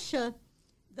 Marcia,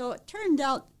 though it turned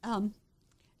out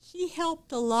she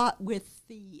helped a lot with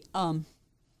the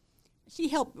she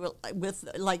helped with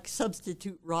like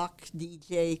substitute rock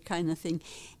DJ kind of thing.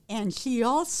 And she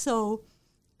also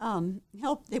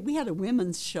helped. We had a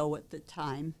women's show at the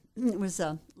time. It was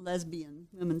a lesbian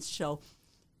women's show.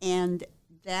 And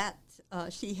that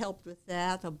she helped with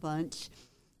that a bunch.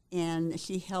 And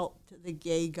she helped the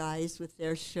gay guys with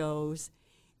their shows.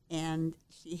 And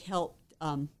she helped,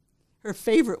 her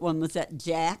favorite one was that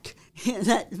Jack.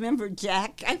 Remember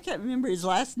Jack? I can't remember his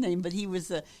last name, but he was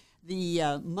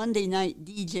the Monday night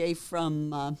DJ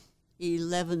from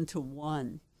 11 to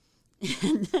 1.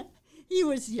 And he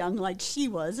was young like she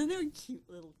was, and they were cute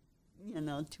little,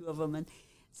 two of them. And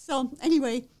so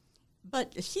anyway,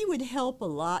 but she would help a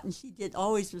lot, and she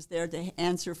always was there to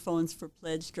answer phones for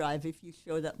Pledge Drive. If you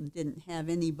showed up and didn't have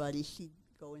anybody, she'd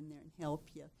go in there and help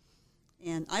you.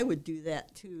 And I would do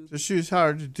that, too. So she was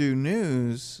hired to do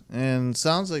news, and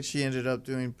sounds like she ended up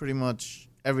doing pretty much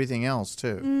everything else,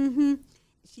 too. Mm-hmm.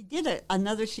 She did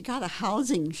she got a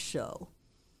housing show.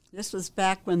 This was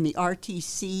back when the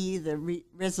RTC, the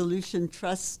Resolution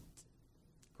Trust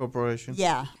Corporation?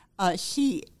 Yeah.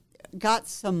 She got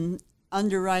some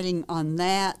underwriting on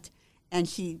that, and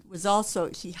she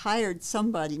hired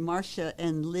somebody, Marcia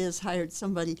and Liz hired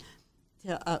somebody,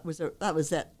 that was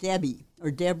that Debbie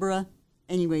or Deborah.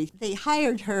 Anyway, they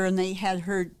hired her, and they had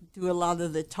her do a lot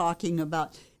of the talking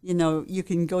about, you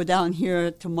can go down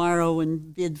here tomorrow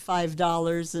and bid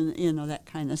 $5 and, that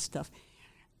kind of stuff.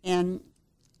 And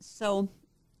so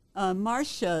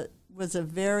Marcia was a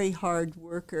very hard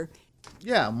worker.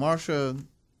 Yeah, Marcia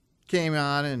came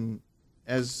on and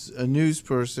as a news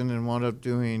person and wound up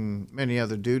doing many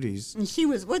other duties. And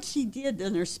what she did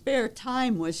in her spare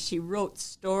time was she wrote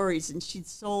stories, and she'd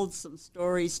sold some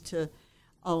stories to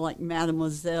like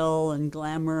Mademoiselle and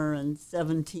Glamour and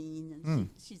 17, and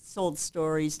she sold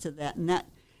stories to that, and that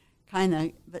kind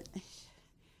of, but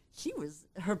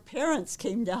her parents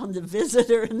came down to visit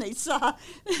her, and they saw,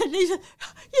 and they said,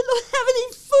 you don't have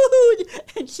any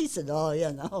food, and she said,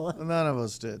 oh, None of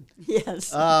us did.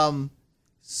 Yes.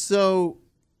 So,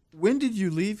 when did you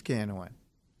leave KNON?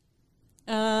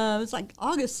 It was like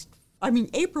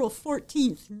April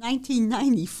 14th,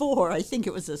 1994. I think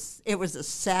it was a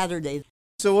Saturday.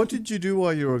 So, what did you do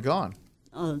while you were gone?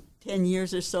 10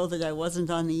 years or so that I wasn't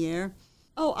on the air.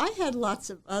 Oh, I had lots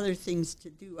of other things to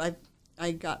do.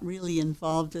 I got really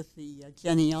involved with the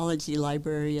genealogy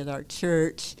library at our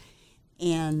church,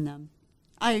 and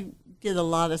I did a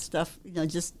lot of stuff,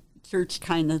 just church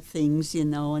kind of things,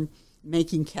 and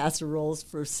making casseroles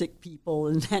for sick people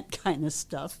and that kind of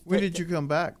stuff. When did you come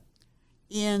back?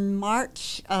 In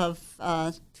March of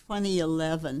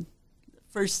 2011.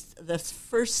 The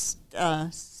first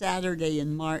Saturday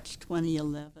in March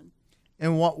 2011.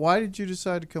 And why did you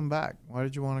decide to come back? Why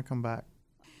did you want to come back?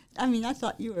 I mean, I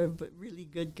thought you were a really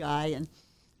good guy,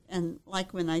 and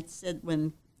like when I said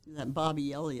that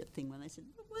Bobby Elliott thing, when I said,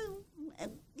 well,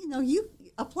 you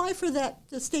apply for that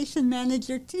station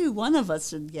manager too. One of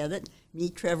us would get it, me,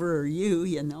 Trevor, or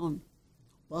you.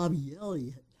 Bobby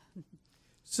Elliott.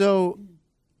 So,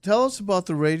 tell us about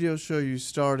the radio show you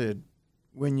started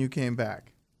when you came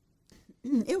back.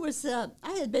 It was,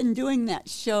 I had been doing that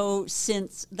show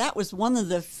since, that was one of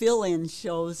the fill-in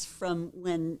shows from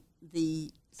when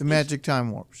the Magic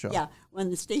Time Warp show. Yeah, when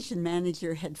the station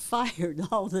manager had fired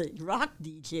all the rock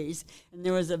DJs, and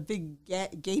there was a big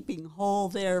gaping hole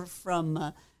there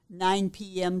from 9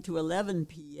 p.m. to 11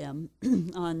 p.m.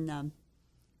 on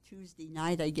Tuesday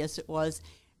night, I guess it was,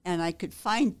 and I could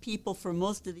find people for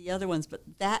most of the other ones, but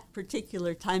that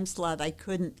particular time slot I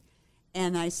couldn't.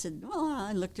 And I said, well,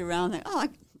 I looked around, I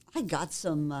got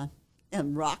some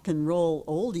rock and roll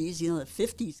oldies, the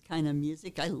 50s kind of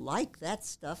music. I like that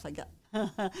stuff. I got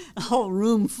a whole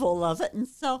room full of it. And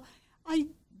so I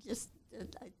just,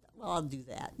 I'll do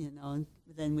that, and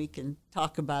then we can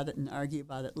talk about it and argue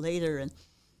about it later. And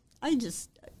I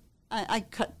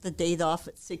cut the date off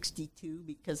at 62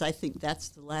 because I think that's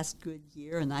the last good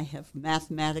year, and I have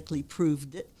mathematically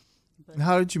proved it. But,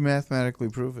 how did you mathematically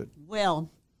prove it?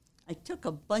 Well, I took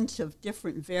a bunch of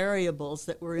different variables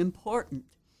that were important,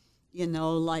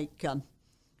 like the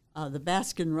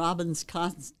Baskin-Robbins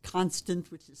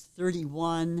constant, which is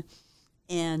 31,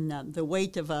 and the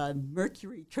weight of a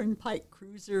Mercury Turnpike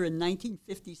cruiser in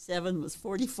 1957 was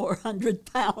 4,400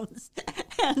 pounds.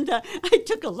 And I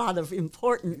took a lot of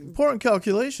important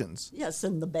calculations. Yes,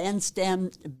 and the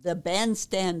bandstand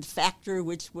factor,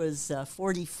 which was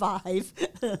 45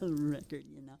 record,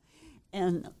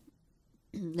 and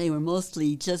they were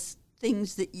mostly just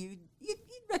things that you'd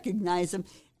recognize them.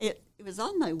 It was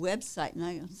on my website,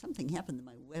 and something happened to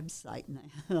my website, and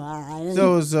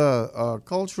so it was a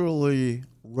culturally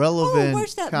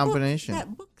relevant combination.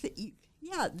 That book that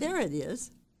there it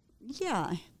is.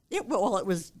 Yeah, it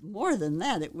was more than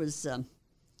that. It was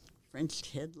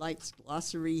French Headlights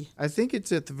Glossary. I think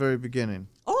it's at the very beginning.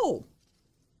 Oh,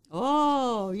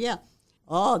 yeah.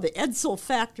 Oh, the Edsel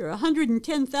factor,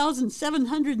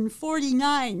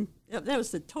 110,749. That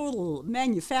was the total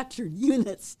manufactured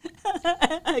units.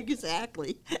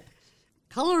 Exactly.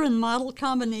 Color and model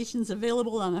combinations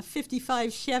available on a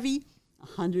 55 Chevy,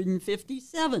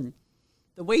 157.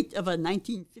 The weight of a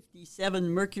 1957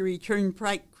 Mercury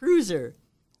Turnpike cruiser,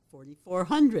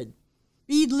 4,400.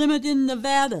 Speed limit in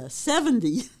Nevada,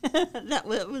 70. That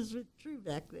was true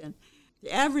back then.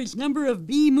 The average number of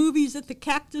B movies at the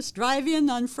Cactus Drive-In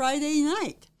on Friday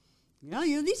night.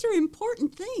 These are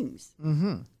important things.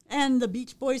 Mm-hmm. And the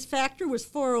Beach Boys factor was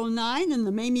 409, and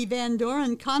the Mamie Van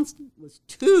Doren constant was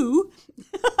 2.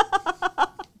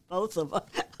 Both of them.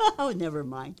 Oh, never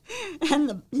mind. And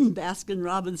the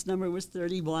Baskin-Robbins number was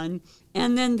 31.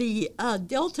 And then the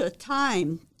Delta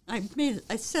time, I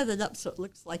set it up so it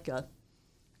looks like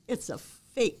it's a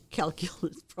fake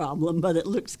calculus problem, but it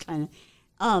looks kind of...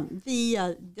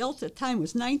 the Delta time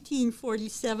was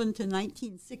 1947 to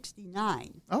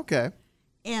 1969. Okay.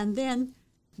 And then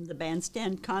the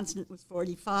bandstand constant was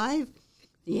 45.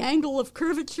 The angle of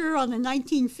curvature on the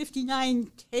 1959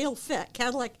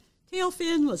 Cadillac tail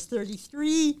fin was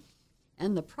 33.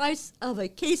 And the price of a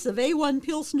case of A1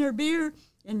 Pilsner beer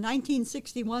in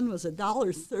 1961 was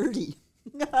 $1.30.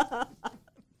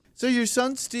 So your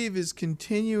son Steve is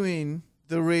continuing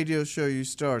the radio show you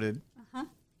started.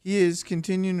 He is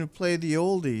continuing to play the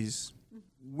oldies.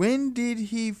 When did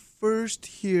he first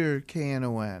hear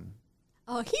KNON?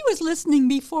 Oh, he was listening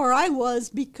before I was,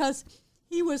 because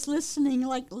he was listening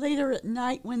like later at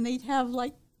night when they'd have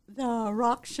like the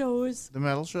rock shows. The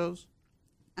metal shows?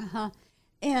 Uh-huh.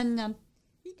 And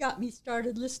he got me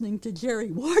started listening to Jerry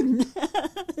Warden.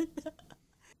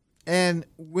 And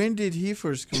when did he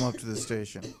first come up to the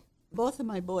station? Both of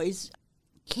my boys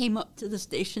came up to the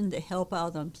station to help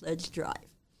out on Pledge Drive.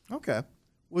 Okay.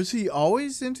 Was he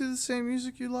always into the same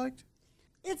music you liked?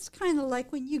 It's kind of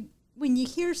like when you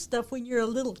hear stuff when you're a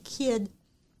little kid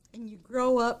and you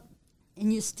grow up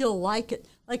and you still like it.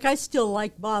 Like I still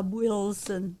like Bob Wills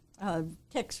and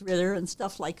Tex Ritter and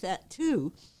stuff like that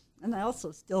too. And I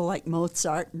also still like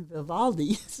Mozart and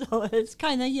Vivaldi. So it's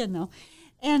kind of,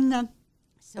 And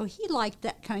so he liked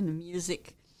that kind of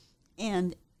music.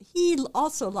 And he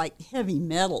also liked heavy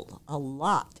metal a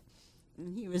lot.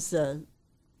 And he was the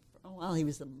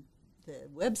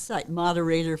website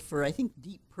moderator for, I think,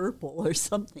 Deep Purple or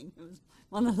something. It was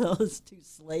one of those two,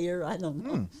 Slayer, I don't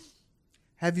know.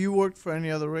 Have you worked for any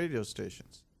other radio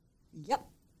stations? Yep.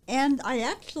 And I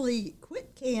actually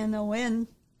quit KNON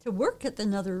to work at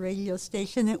another radio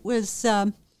station. It was,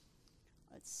 it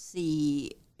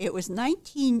was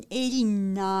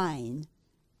 1989,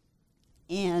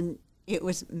 and it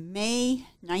was May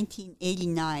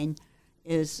 1989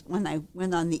 is when I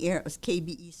went on the air. It was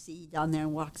KBEC down there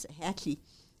in Waxahachie.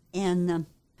 And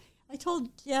I told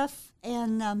Jeff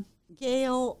and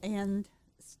Gail and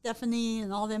Stephanie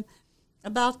and all them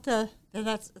about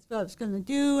that's what I was going to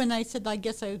do. And I said, I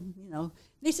guess they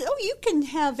said, oh, you can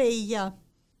have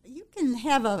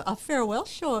a farewell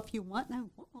show if you want. And I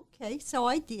went, well, okay. So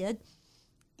I did.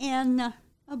 And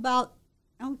about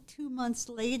 2 months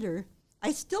later,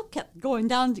 I still kept going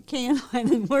down to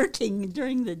KNON and working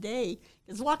during the day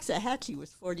because Waxahachie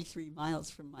was 43 miles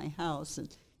from my house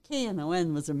and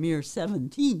KNON was a mere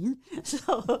 17.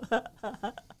 So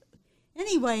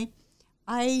anyway,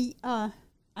 I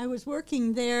was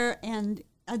working there and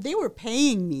they were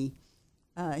paying me.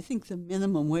 I think the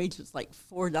minimum wage was like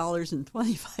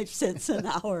 $4.25 an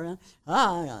hour.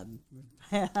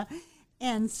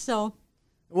 And so,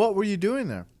 what were you doing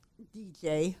there?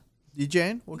 DJ.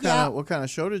 DJing? What kind of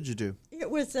show did you do? It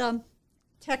was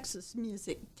Texas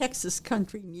music, Texas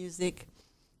country music,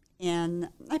 and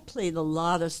I played a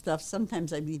lot of stuff.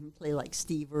 Sometimes I'd even play like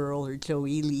Steve Earle or Joe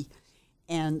Ely,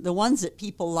 and the ones that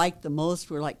people liked the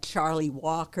most were like Charlie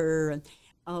Walker and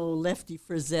Lefty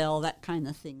Frizzell, that kind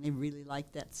of thing. They really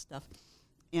liked that stuff.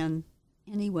 And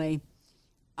anyway,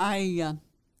 I'd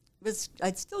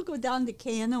still go down to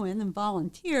KNON and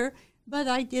volunteer, but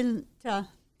I didn't. So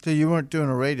you weren't doing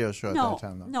a radio show at that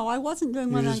time, though? No, I wasn't doing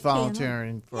you one were on just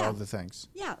volunteering for other things.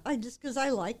 Yeah, because I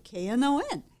like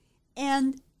KNON.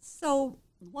 And so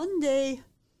one day,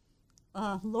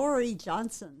 Lori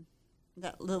Johnson,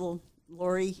 that little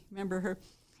Lori, remember her?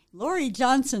 Lori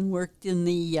Johnson worked in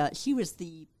she was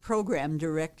the program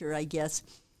director, I guess,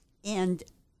 and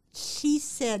she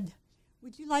said,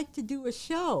 would you like to do a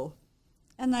show?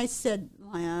 And I said,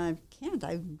 well, I can't.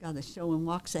 I've got a show in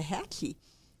Waxahachie.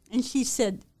 And she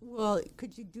said, well,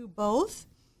 could you do both?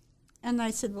 And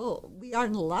I said, well, we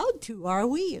aren't allowed to, are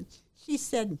we? And she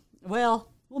said,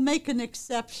 well, we'll make an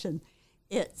exception.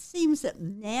 It seems that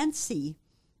Nancy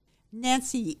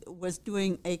was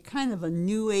doing a kind of a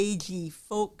new agey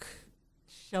folk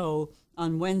show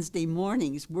on Wednesday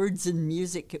mornings, Words and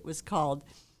Music it was called.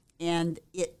 And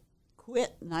it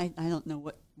quit, and I don't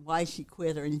know why she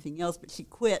quit or anything else, but she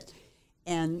quit.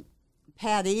 And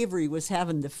Pat Avery was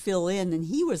having to fill in, and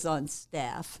he was on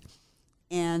staff.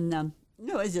 And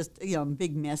it was just a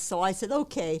big mess. So I said,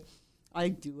 okay,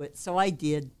 I'd do it. So I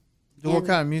did. So what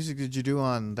kind of music did you do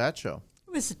on that show?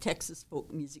 It was a Texas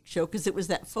folk music show because it was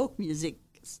that folk music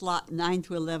slot 9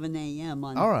 to 11 a.m.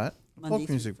 on All right, Monday folk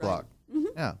music block. Mm-hmm.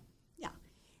 Yeah. Yeah.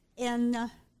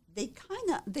 And they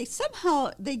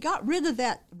got rid of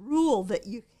that rule that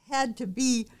you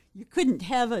couldn't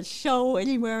have a show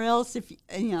anywhere else if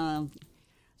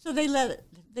so they let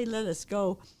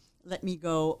me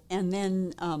go. And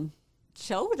then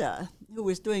Choda, who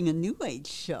was doing a New Age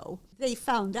show, they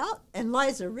found out, and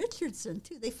Liza Richardson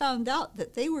too, they found out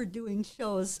that they were doing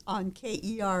shows on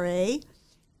KERA,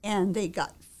 and they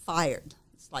got fired.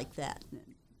 It's like that. And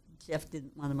Jeff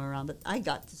didn't want them around, but I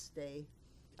got to stay.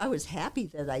 I was happy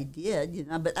that I did,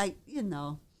 but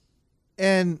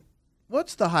And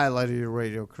what's the highlight of your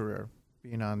radio career,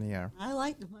 being on the air? I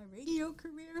liked my radio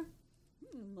career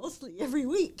mostly every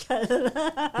week.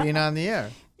 Being on the air?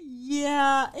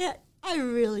 Yeah, I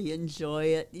really enjoy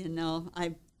it,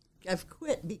 I've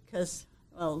quit because,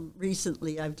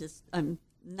 recently I'm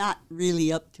not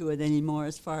really up to it anymore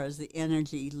as far as the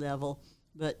energy level,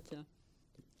 but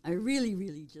I really,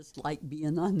 really just like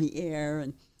being on the air.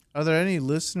 And are there any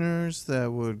listeners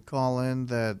that would call in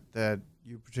that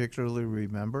you particularly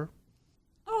remember?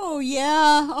 Oh,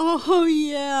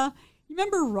 yeah. You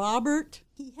remember Robert?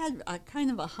 He had a kind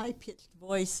of a high-pitched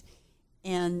voice,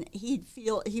 and he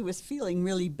was feeling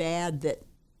really bad that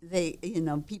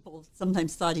people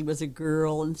sometimes thought he was a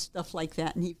girl and stuff like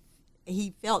that, and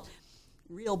he felt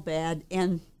real bad.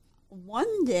 And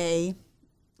one day,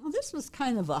 well, this was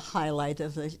kind of a highlight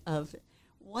of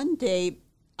one day,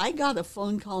 I got a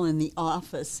phone call in the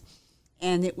office,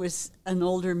 and it was an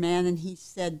older man, and he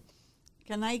said,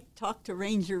 "Can I talk to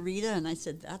Ranger Rita?" And I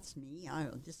said, "That's me.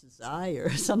 This is I," or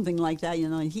something like that, you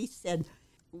know. And he said,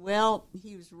 well,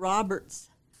 he was Robert's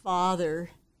father,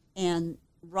 and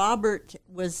Robert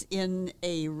was in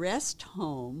a rest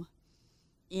home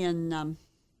in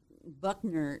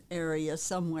Buckner area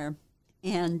somewhere,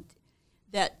 and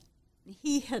that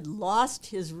he had lost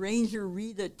his Ranger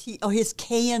Rita his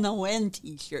KNON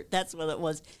T-shirt. That's what it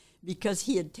was, because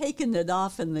he had taken it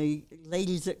off, and the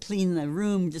ladies that cleaned the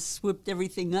room just swooped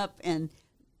everything up, and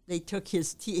they took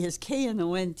his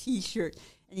KNON T-shirt,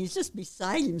 and he's just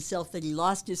beside himself that he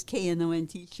lost his KNON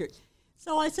T-shirt.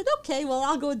 So I said, okay, well,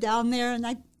 I'll go down there, and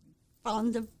I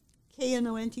found the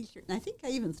KNON T-shirt, and I think I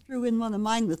even threw in one of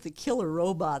mine with the killer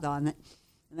robot on it,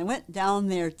 and I went down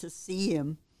there to see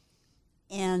him,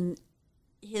 and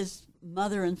his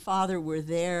mother and father were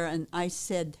there, and I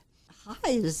said,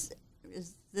 "Hi, is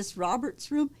this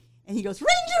Robert's room?" And he goes,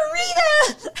 "Ranger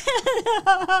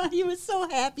Rita!" He was so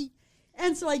happy.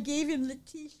 And so I gave him the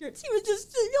T-shirts. He was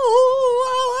just,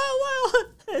 oh,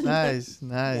 wow, wow, wow. Nice.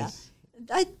 Yeah.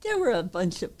 There were a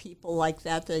bunch of people like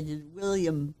that I did.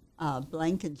 William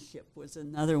Blankenship was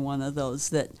another one of those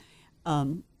that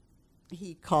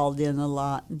he called in a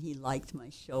lot, and he liked my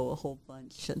show a whole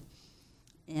bunch.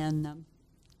 And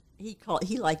he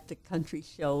liked the country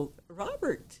show.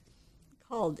 Robert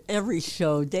called every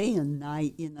show day and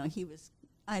night. You know, he was,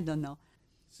 I don't know.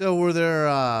 So were there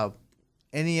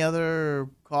any other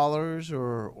callers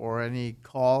or any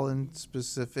call in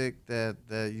specific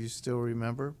that you still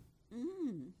remember?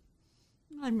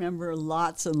 I remember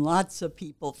lots and lots of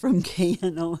people from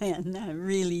KNON. I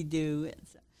really do.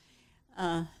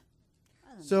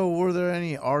 So were there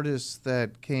any artists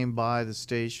that came by the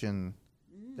station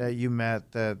that you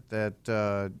met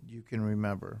that you can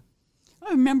remember?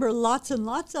 I remember lots and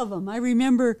lots of them. I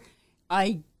remember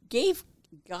I gave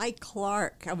Guy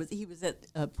Clark, he was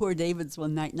at Poor David's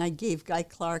one night, and I gave Guy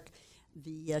Clark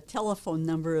the telephone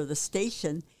number of the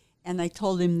station, and I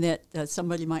told him that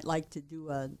somebody might like to do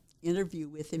an interview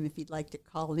with him if he'd like to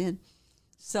call in.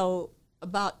 So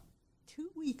about 2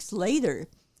 weeks later,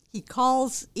 he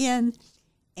calls in,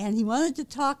 and he wanted to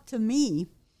talk to me,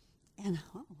 and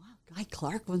oh, wow, Guy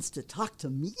Clark wants to talk to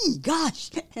me,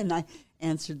 gosh, and I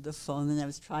answered the phone, and I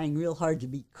was trying real hard to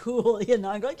be cool, you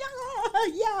know, I'm going,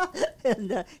 yeah,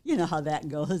 and you know how that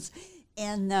goes.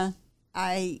 And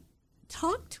I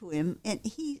talked to him, and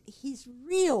he's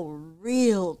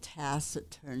real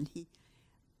taciturn. He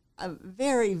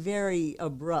very, very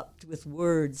abrupt with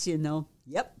words, you know.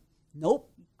 Yep,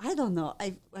 nope, I don't know.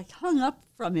 I hung up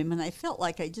from him, and I felt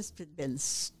like I just had been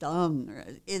stung.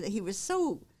 He was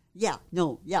so, yeah,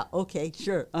 no, yeah, okay,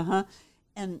 sure,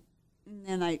 and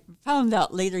then I found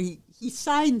out later he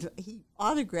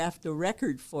autographed a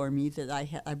record for me that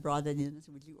I brought it in. I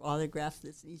said, "Would you autograph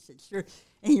this?" And he said, "Sure."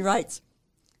 And he writes,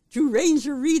 "To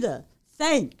Ranger Rita,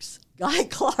 thanks, Guy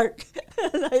Clark."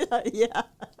 And I thought, yeah,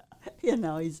 you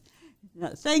know,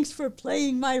 thanks for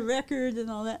playing my record and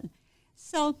all that.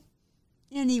 So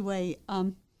anyway,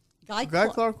 Guy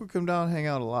Clark would come down and hang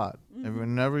out a lot. And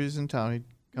whenever he's in town, he'd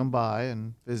come by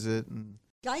and visit. And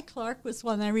Guy Clark was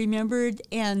one I remembered,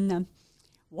 and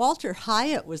Walter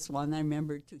Hyatt was one I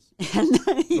remembered too.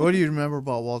 What do you remember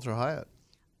about Walter Hyatt?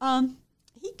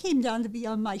 He came down to be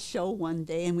on my show one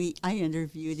day, and I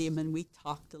interviewed him, and we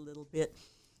talked a little bit.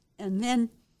 And then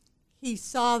he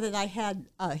saw that I had,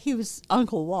 he was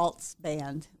Uncle Walt's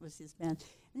band, was his band,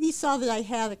 and he saw that I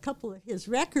had a couple of his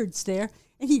records there,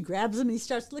 and he grabs them, and he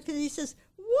starts looking, and he says,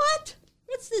 "What?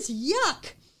 What's this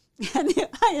yuck?" And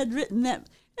I had written that.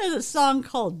 There's a song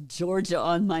called "Georgia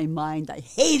on My Mind." I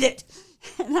hate it.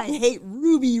 And I hate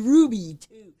Ruby,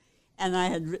 too. And I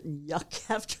had written yuck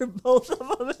after both of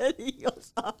them. And he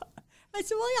goes, I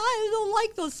said, "Well, I don't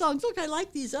like those songs. Look, I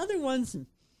like these other ones." And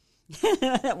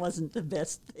that wasn't the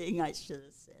best thing I should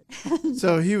have said.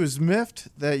 So he was miffed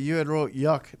that you had wrote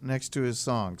yuck next to his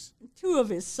songs. Two of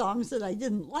his songs that I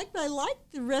didn't like, but I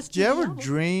liked the rest Did you of the ever album.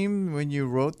 dream when you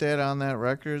wrote that on that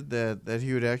record that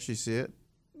he would actually see it?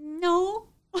 No.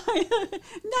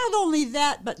 Not only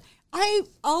that, but I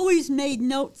always made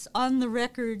notes on the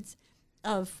records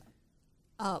of,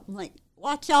 like,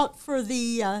 watch out for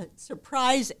the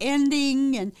surprise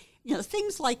ending and, you know,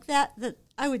 things like that it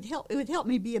would help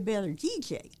me be a better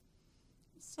DJ.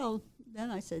 So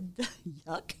then I said,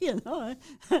 yuck, you know.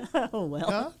 Oh, well.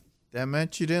 Yeah, that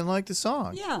meant you didn't like the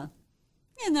song. Yeah.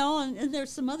 You know, and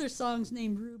there's some other songs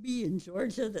named Ruby and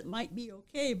Georgia that might be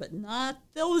okay, but not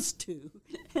those two.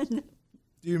 Do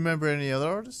you remember any other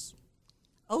artists?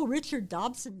 Oh, Richard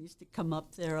Dobson used to come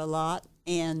up there a lot.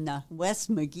 And Wes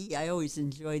McGee. I always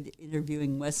enjoyed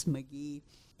interviewing Wes McGee.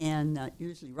 And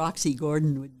usually Roxy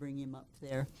Gordon would bring him up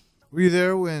there. Were you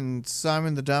there when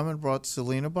Simon the Diamond brought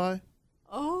Selena by?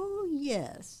 Oh,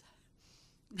 yes.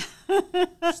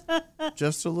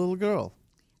 Just a little girl.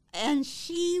 And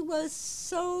she was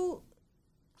so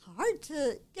hard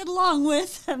to get along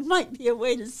with. That might be a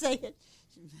way to say it.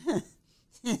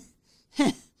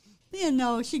 You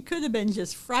know, she could have been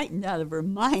just frightened out of her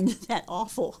mind in that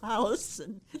awful house.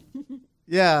 And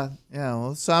Yeah.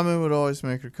 Well, Simon would always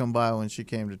make her come by when she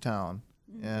came to town.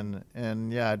 And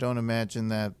yeah, I don't imagine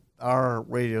that our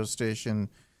radio station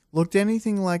looked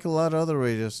anything like a lot of other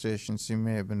radio stations you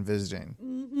may have been visiting.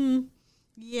 Mm-hmm.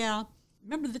 Yeah.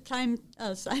 Remember the time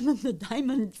Simon the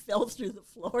Diamond fell through the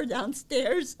floor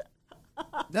downstairs?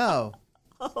 No.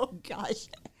 Oh, gosh.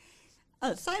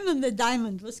 Simon the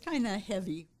Diamond was kind of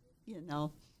heavy, you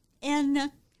know.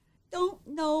 And don't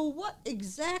know what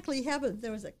exactly happened.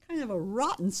 There was a kind of a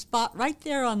rotten spot right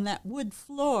there on that wood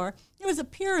floor. It was a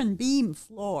pier and beam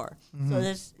floor. So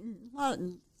there's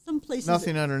some places.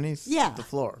 Nothing underneath the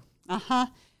floor. Uh-huh.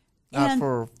 Not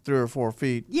for 3 or 4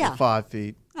 feet or 5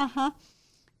 feet. Uh-huh.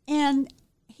 And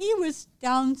he was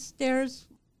downstairs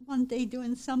one day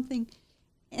doing something,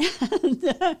 and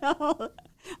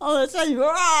all of a sudden,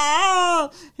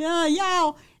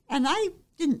 yeah, and I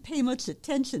didn't pay much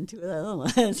attention to it. I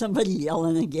don't know, somebody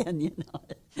yelling again, you know.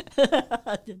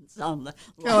 It didn't sound like...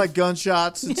 Kind of like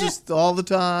gunshots. It's just all the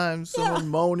time. Someone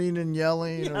moaning and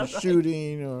yelling or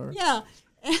shooting or... Yeah,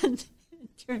 and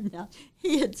it turned out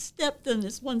he had stepped in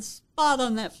this one spot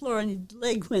on that floor and his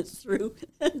leg went through.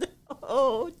 And,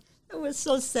 it was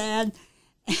so sad.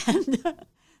 And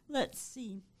let's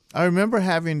see. I remember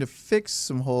having to fix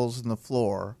some holes in the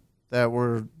floor that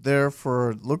were there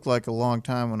for, looked like a long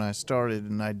time when I started,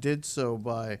 and I did so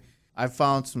by, I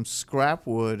found some scrap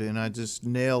wood and I just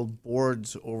nailed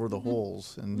boards over the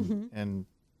holes and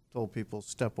told people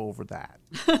step over that.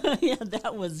 Yeah,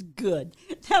 that was good.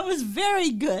 That was very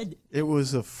good. It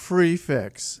was a free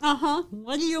fix. Uh-huh.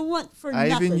 What do you want for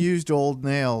nothing? I even used old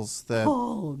nails that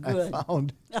good. I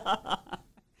found.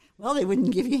 Well, they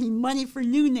wouldn't give you any money for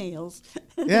new nails.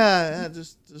 Yeah, I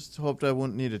just hoped I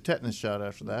wouldn't need a tetanus shot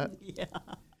after that. Yeah.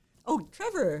 Oh,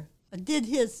 Trevor did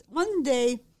his one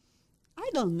day. I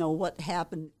don't know what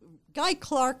happened. Guy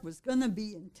Clark was going to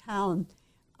be in town.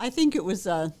 I think it was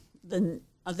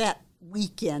that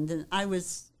weekend, and I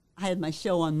had my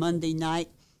show on Monday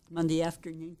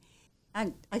afternoon.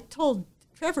 And I told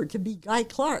Trevor to be Guy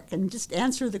Clark and just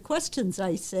answer the questions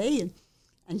I say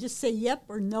and just say yep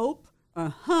or nope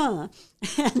or huh.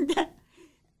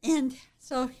 And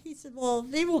so he said, well,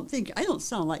 they won't think I don't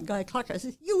sound like Guy Clark. I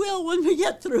said, you will when we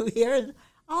get through here. And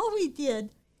all we did,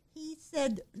 he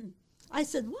said, I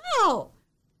said, wow,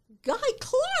 Guy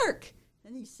Clark.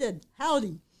 And he said,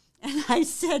 howdy. And I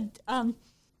said,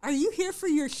 are you here for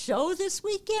your show this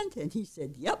weekend? And he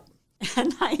said, yep.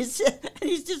 And I said, and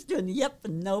he's just doing yep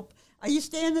and nope. Are you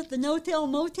staying at the No-Tell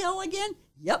Motel again?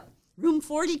 Yep. Room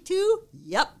 42?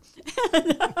 Yep.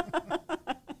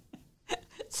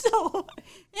 So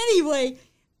anyway,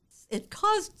 it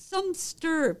caused some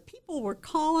stir. People were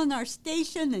calling our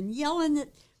station and yelling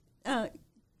at,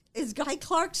 is Guy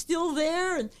Clark still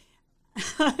there? And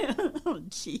oh,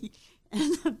 gee.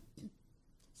 And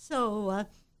so I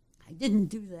didn't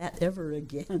do that ever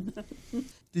again.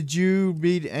 Did you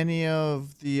meet any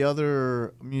of the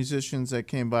other musicians that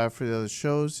came by for the other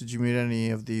shows? Did you meet any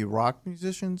of the rock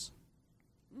musicians?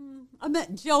 I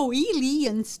met Joe Ely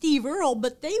and Steve Earle,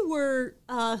 but they were,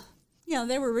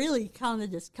 they were really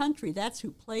counted as country. That's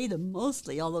who played them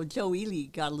mostly, although Joe Ely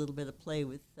got a little bit of play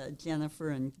with Jennifer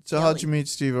and So Kelly. how'd you meet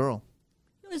Steve Earle?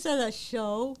 It was at a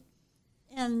show,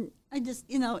 and I just,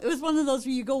 it was one of those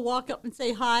where you go walk up and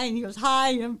say hi, and he goes, hi,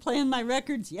 I'm playing my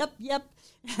records, yep,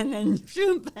 and then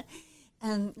shoot.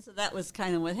 And so that was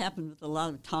kind of what happened with a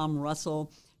lot of Tom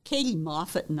Russell. Katie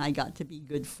Moffett and I got to be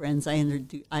good friends.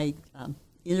 I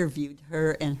interviewed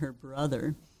her and her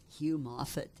brother, Hugh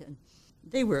Moffett, and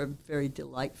they were a very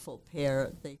delightful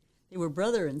pair. They were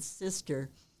brother and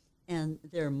sister, and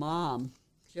their mom,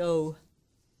 Jo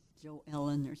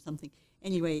Ellen or something.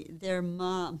 Anyway, their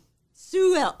mom,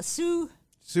 Sue Jo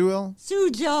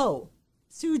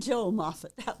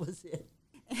Moffett, that was it.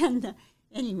 And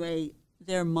anyway,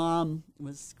 their mom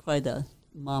was quite a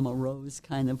Mama Rose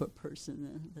kind of a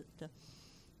person. But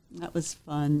that was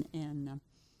fun. And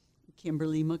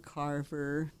Kimberly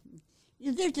McCarver.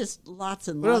 There are just lots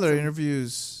and lots. What other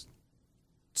interviews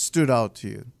stood out to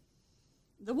you?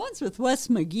 The ones with Wes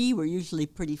McGee were usually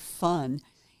pretty fun.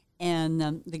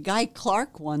 And the Guy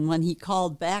Clark one, when he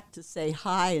called back to say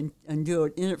hi and do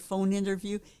a phone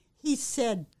interview, he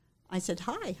said, I said,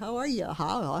 hi, how are you?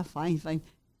 Oh, fine, fine.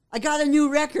 I got a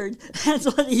new record. That's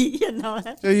what he,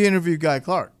 So you interviewed Guy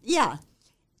Clark. Yeah.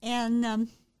 And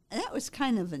that was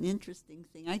kind of an interesting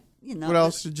thing. What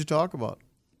else did you talk about?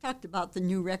 Talked about the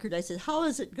new record. I said, how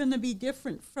is it going to be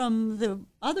different from the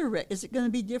other is it going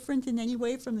to be different in any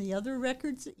way from the other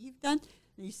records that you've done?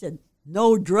 And he said,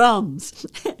 no drums.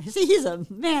 See, he's a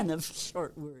man of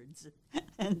short words.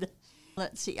 And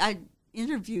let's see, I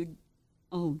interviewed,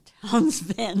 Townes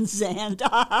Van Zandt.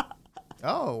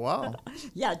 Oh, wow.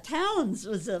 Yeah, Townes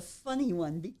was a funny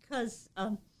one because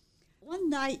one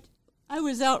night I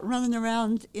was out running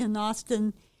around in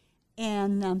Austin,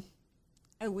 and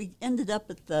we ended up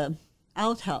at the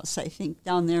outhouse, I think,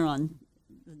 down there on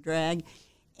the drag.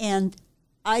 And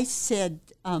I said,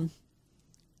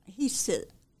 he said,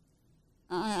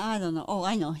 I don't know. Oh,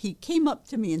 I know. He came up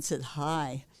to me and said,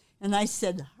 hi. And I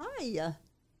said, hi.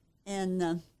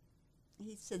 And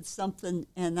he said something,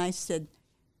 and I said,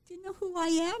 do you know who I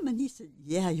am? And he said,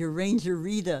 yeah, you're Ranger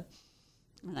Rita.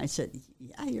 And I said,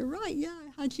 yeah, you're right. Yeah,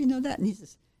 how'd you know that? And he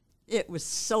says, it was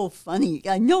so funny.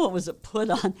 I know it was a put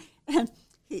on. And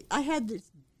I had this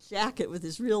jacket with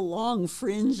this real long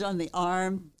fringe on the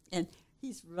arm, and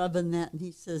he's rubbing that, and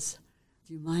he says,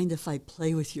 do you mind if I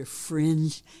play with your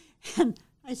fringe? And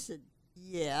I said,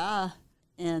 yeah.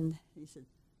 And he said,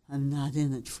 I'm not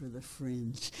in it for the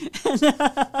fringe. And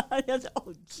I said,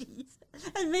 oh, geez.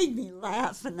 It made me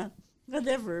laugh, and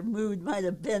whatever mood might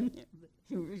have been, it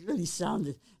really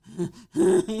sounded.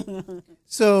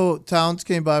 So Townes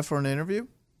came by for an interview?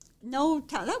 No,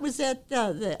 that was at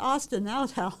the Austin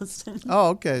Outhouse. Oh,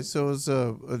 okay. So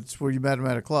it's where you met him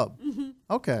at a club. Mm-hmm.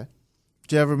 Okay.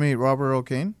 Did you ever meet Robert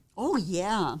O'Kane? Oh,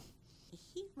 yeah.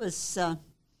 He was,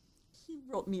 he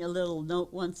wrote me a little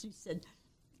note once. He said,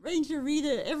 Ranger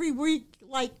Rita, every week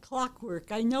like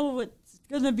clockwork. I know it's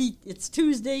going to be, it's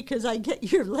Tuesday because I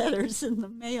get your letters in the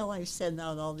mail. I send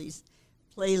out all these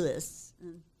playlists.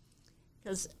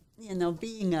 Because,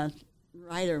 being a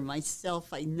writer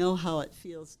myself, I know how it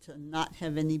feels to not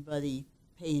have anybody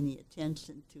pay any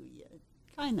attention to you. It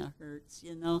kind of hurts,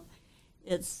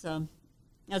 It's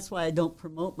that's why I don't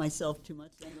promote myself too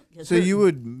much. I don't get so hurt. You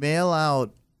would mail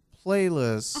out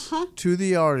playlists to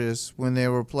the artists when they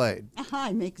were played?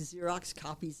 I make Xerox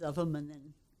copies of them, and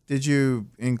then... Did you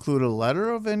include a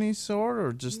letter of any sort,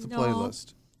 or just the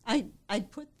playlist?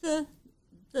 I'd put the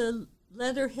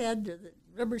letterhead or the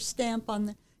rubber stamp on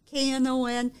the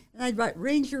KNON, and I'd write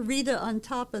Ranger Rita on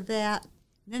top of that.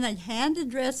 And then I'd hand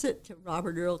address it to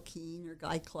Robert Earl Keen or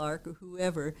Guy Clark or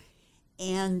whoever.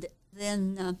 And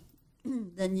then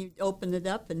you'd open it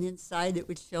up, and inside it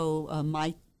would show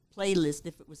my playlist.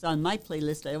 If it was on my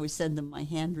playlist, I always send them my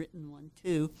handwritten one,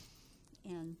 too.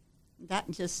 And that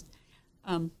just...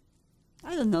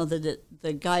 I don't know that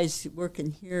the guys working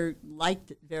here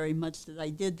liked it very much that I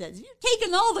did that. You're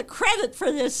taking all the credit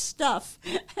for this stuff.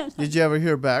 Did you ever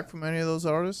hear back from any of those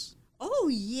artists? Oh,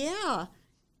 yeah.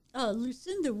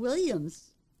 Lucinda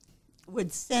Williams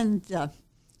would send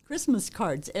Christmas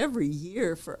cards every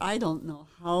year for I don't know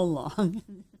how long.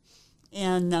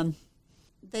 And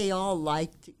they all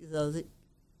liked, though, that,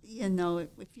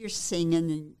 if you're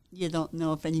singing and you don't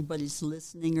know if anybody's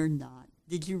listening or not.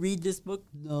 Did you read this book?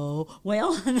 No.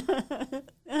 Well,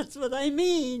 that's what I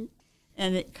mean.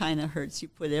 And it kind of hurts. You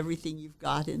put everything you've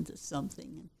got into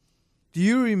something. Do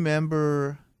you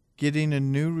remember getting a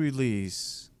new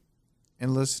release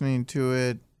and listening to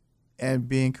it and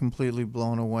being completely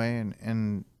blown away?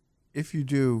 And if you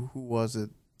do, who was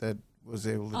it that was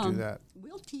able to do that?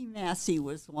 Will T. Massey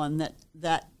was one that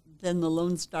Then the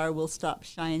Lone Star Will Stop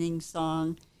Shining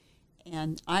song.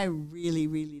 And I really,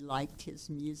 really liked his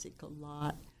music a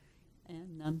lot.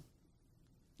 And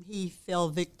he fell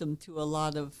victim to a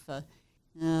lot of,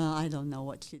 I don't know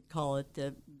what you'd call it,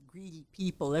 greedy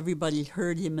people. Everybody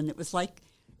heard him, and it was like,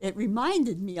 it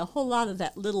reminded me a whole lot of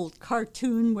that little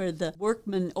cartoon where the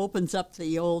workman opens up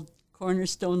the old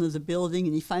cornerstone of the building,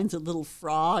 and he finds a little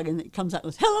frog, and it comes out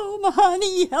with, hello, my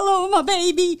honey, hello, my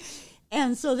baby.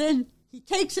 And so then he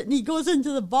takes it, and he goes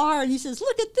into the bar, and he says,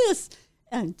 look at this.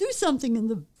 And do something, and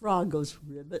the frog goes,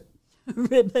 ribbit,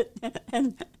 ribbit.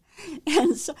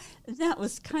 And so that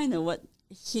was kind of what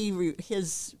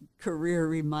his career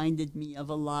reminded me of.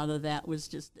 A lot of that was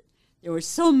just that there were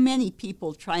so many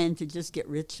people trying to just get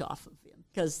rich off of him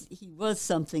because he was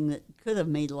something that could have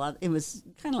made a lot. It was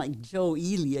kind of like Joe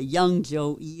Ely, a young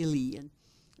Joe Ely, and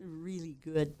really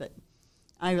good. But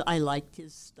I liked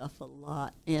his stuff a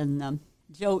lot. And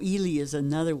Joe Ely is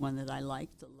another one that I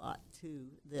liked a lot, too.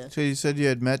 So you said you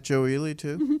had met Joe Ely,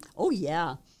 too? Mm-hmm. Oh,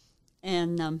 yeah.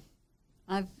 And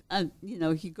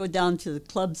you go down to the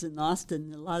clubs in Austin,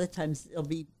 and a lot of times there'll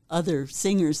be other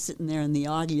singers sitting there in the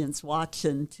audience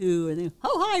watching too. And they,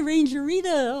 oh, hi, Ranger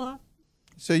Rita.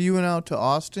 So you went out to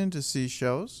Austin to see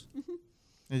shows? Mm-hmm.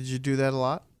 Did you do that a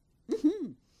lot?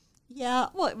 Mm-hmm. Yeah,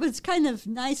 well, it was kind of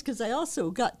nice because I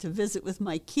also got to visit with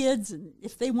my kids, and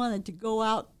if they wanted to go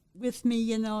out with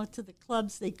me, to the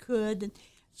clubs, they could. And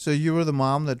so you were the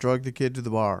mom that drugged the kid to the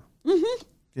bar? Mm-hmm.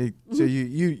 Okay, so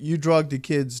you drugged the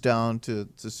kids down to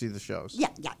see the shows? Yeah.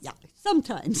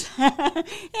 Sometimes.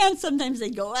 And sometimes they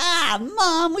go,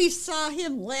 Mom, we saw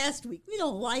him last week. We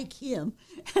don't like him.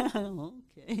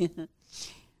 Okay.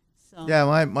 So.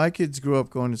 Yeah, my kids grew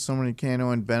up going to so many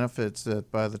Canoan benefits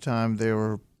that by the time they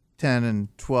were 10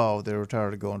 and 12, they were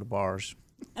tired of going to bars.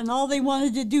 And all they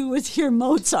wanted to do was hear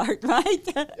Mozart, right?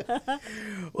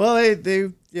 Well, they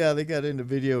got into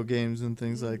video games and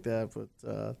things like that, but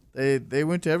they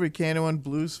went to every Canoan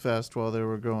Blues Fest while they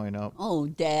were growing up. Oh,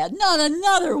 Dad, not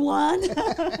another one.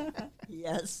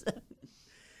 Yes.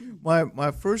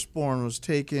 My firstborn was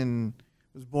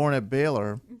born at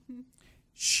Baylor. Mm-hmm.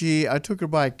 I took her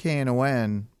by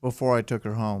KNON before I took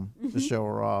her home to show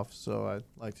her off, so I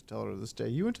like to tell her this day,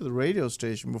 you went to the radio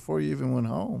station before you even went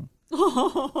home.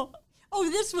 Oh,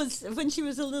 this was when she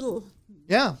was a little.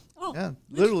 Yeah. Oh, yeah.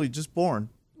 Literally just born.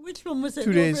 Which one was it?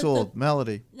 2 days old.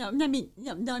 Melody. No, I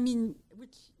mean,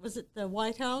 which was it? The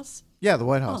White House? Yeah, the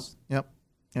White House. Oh. Yep.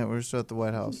 Yeah, we were still at the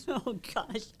White House. Oh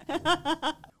gosh.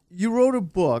 You wrote a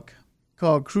book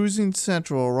called Cruising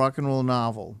Central, a rock and roll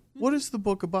novel. What is the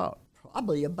book about?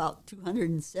 Probably about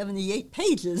 278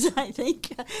 pages, I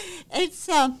think. It's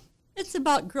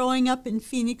about growing up in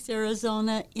Phoenix,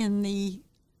 Arizona in the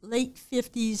late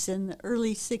 50s and the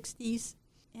early 60s,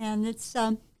 and it's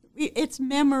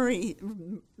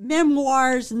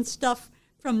memoirs and stuff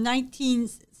from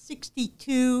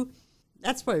 1962.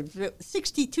 That's where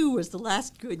 62 was the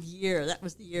last good year. That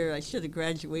was the year I should have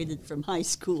graduated from high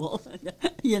school.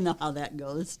 You know how that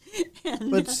goes.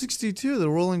 But 62, the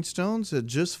Rolling Stones had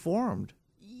just formed.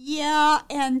 Yeah,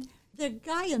 and the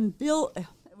guy in Bill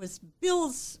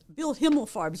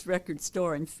Himmelfarb's record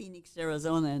store in Phoenix,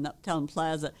 Arizona, in Uptown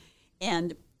Plaza.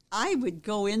 And I would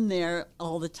go in there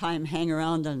all the time, hang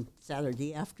around on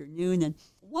Saturday afternoon. And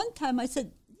one time I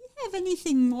said, do you have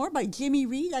anything more by Jimmy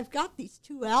Reed? I've got these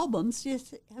 2 albums. Do you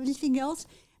have anything else?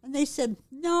 And they said,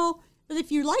 no, but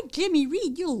if you like Jimmy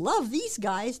Reed, you'll love these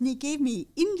guys. And he gave me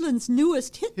England's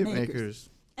newest hitmakers.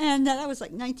 And that was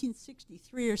like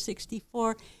 1963 or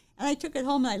 64. And I took it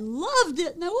home, and I loved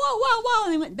it. And wow.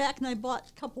 And I went back, and I bought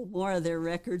a couple more of their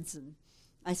records, and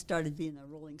I started being a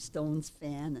Rolling Stones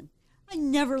fan. And I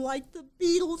never liked the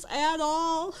Beatles at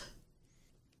all.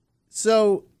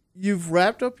 So you've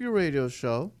wrapped up your radio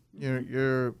show,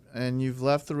 and you've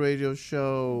left the radio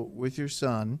show with your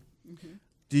son. Mm-hmm.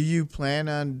 Do you plan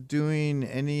on doing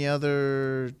any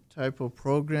other type of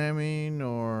programming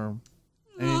or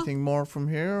anything more from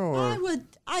here? Or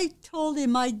I told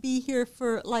him I'd be here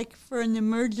for an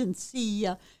emergency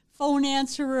phone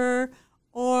answerer,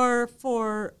 or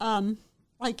for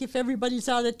if everybody's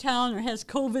out of town or has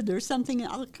COVID or something,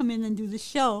 I'll come in and do the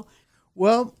show.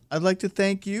 Well, I'd like to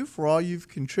thank you for all you've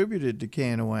contributed to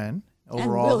KNON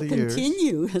over all the years. And we'll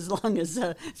continue as long as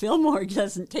Fillmore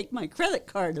doesn't take my credit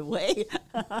card away.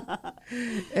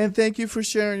 And thank you for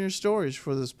sharing your stories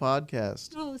for this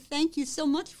podcast. Oh, thank you so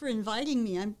much for inviting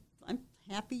me. I'm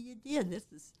happy you did. This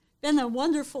has been a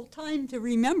wonderful time to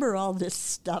remember all this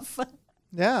stuff.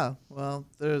 Yeah, well,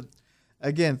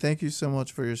 again, thank you so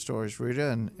much for your stories,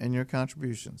 Rita, and your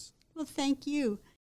contributions. Well, thank you.